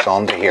Floe box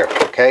onto here.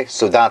 Okay,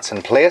 so that's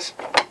in place.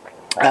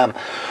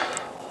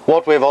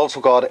 What we've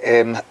also got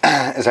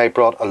is I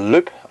brought a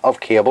loop of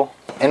cable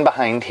in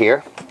behind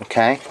here.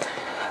 Okay,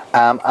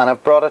 and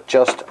I've brought it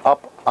just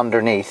up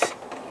underneath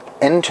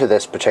into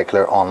this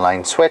particular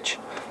online switch,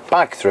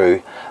 back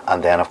through,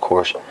 and then of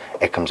course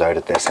it comes out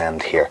at this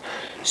end here.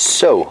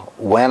 So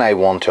when I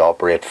want to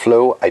operate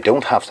Floe, I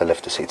don't have to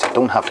lift the seats, I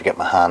don't have to get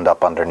my hand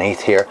up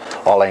underneath here.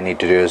 All I need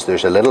to do is,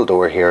 there's a little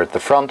door here at the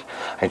front,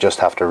 I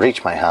just have to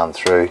reach my hand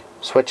through,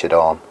 switch it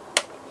on,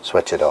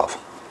 switch it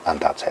off, and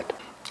that's it.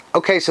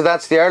 Okay, so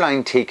that's the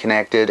airline T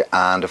connected,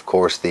 and of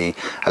course the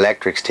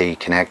electrics T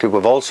connected.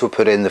 We've also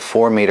put in the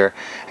 4 meter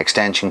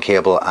extension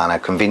cable and a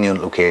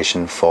convenient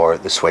location for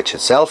the switch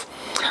itself.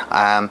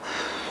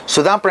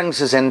 So that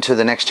brings us into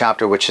the next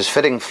chapter, which is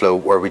fitting Floe,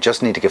 where we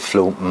just need to get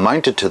Floe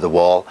mounted to the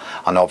wall,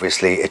 and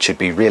obviously it should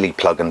be really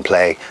plug and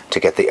play to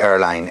get the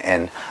airline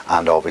in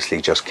and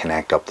obviously just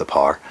connect up the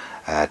power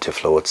to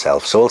Floe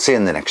itself. So we'll see you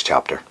in the next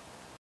chapter.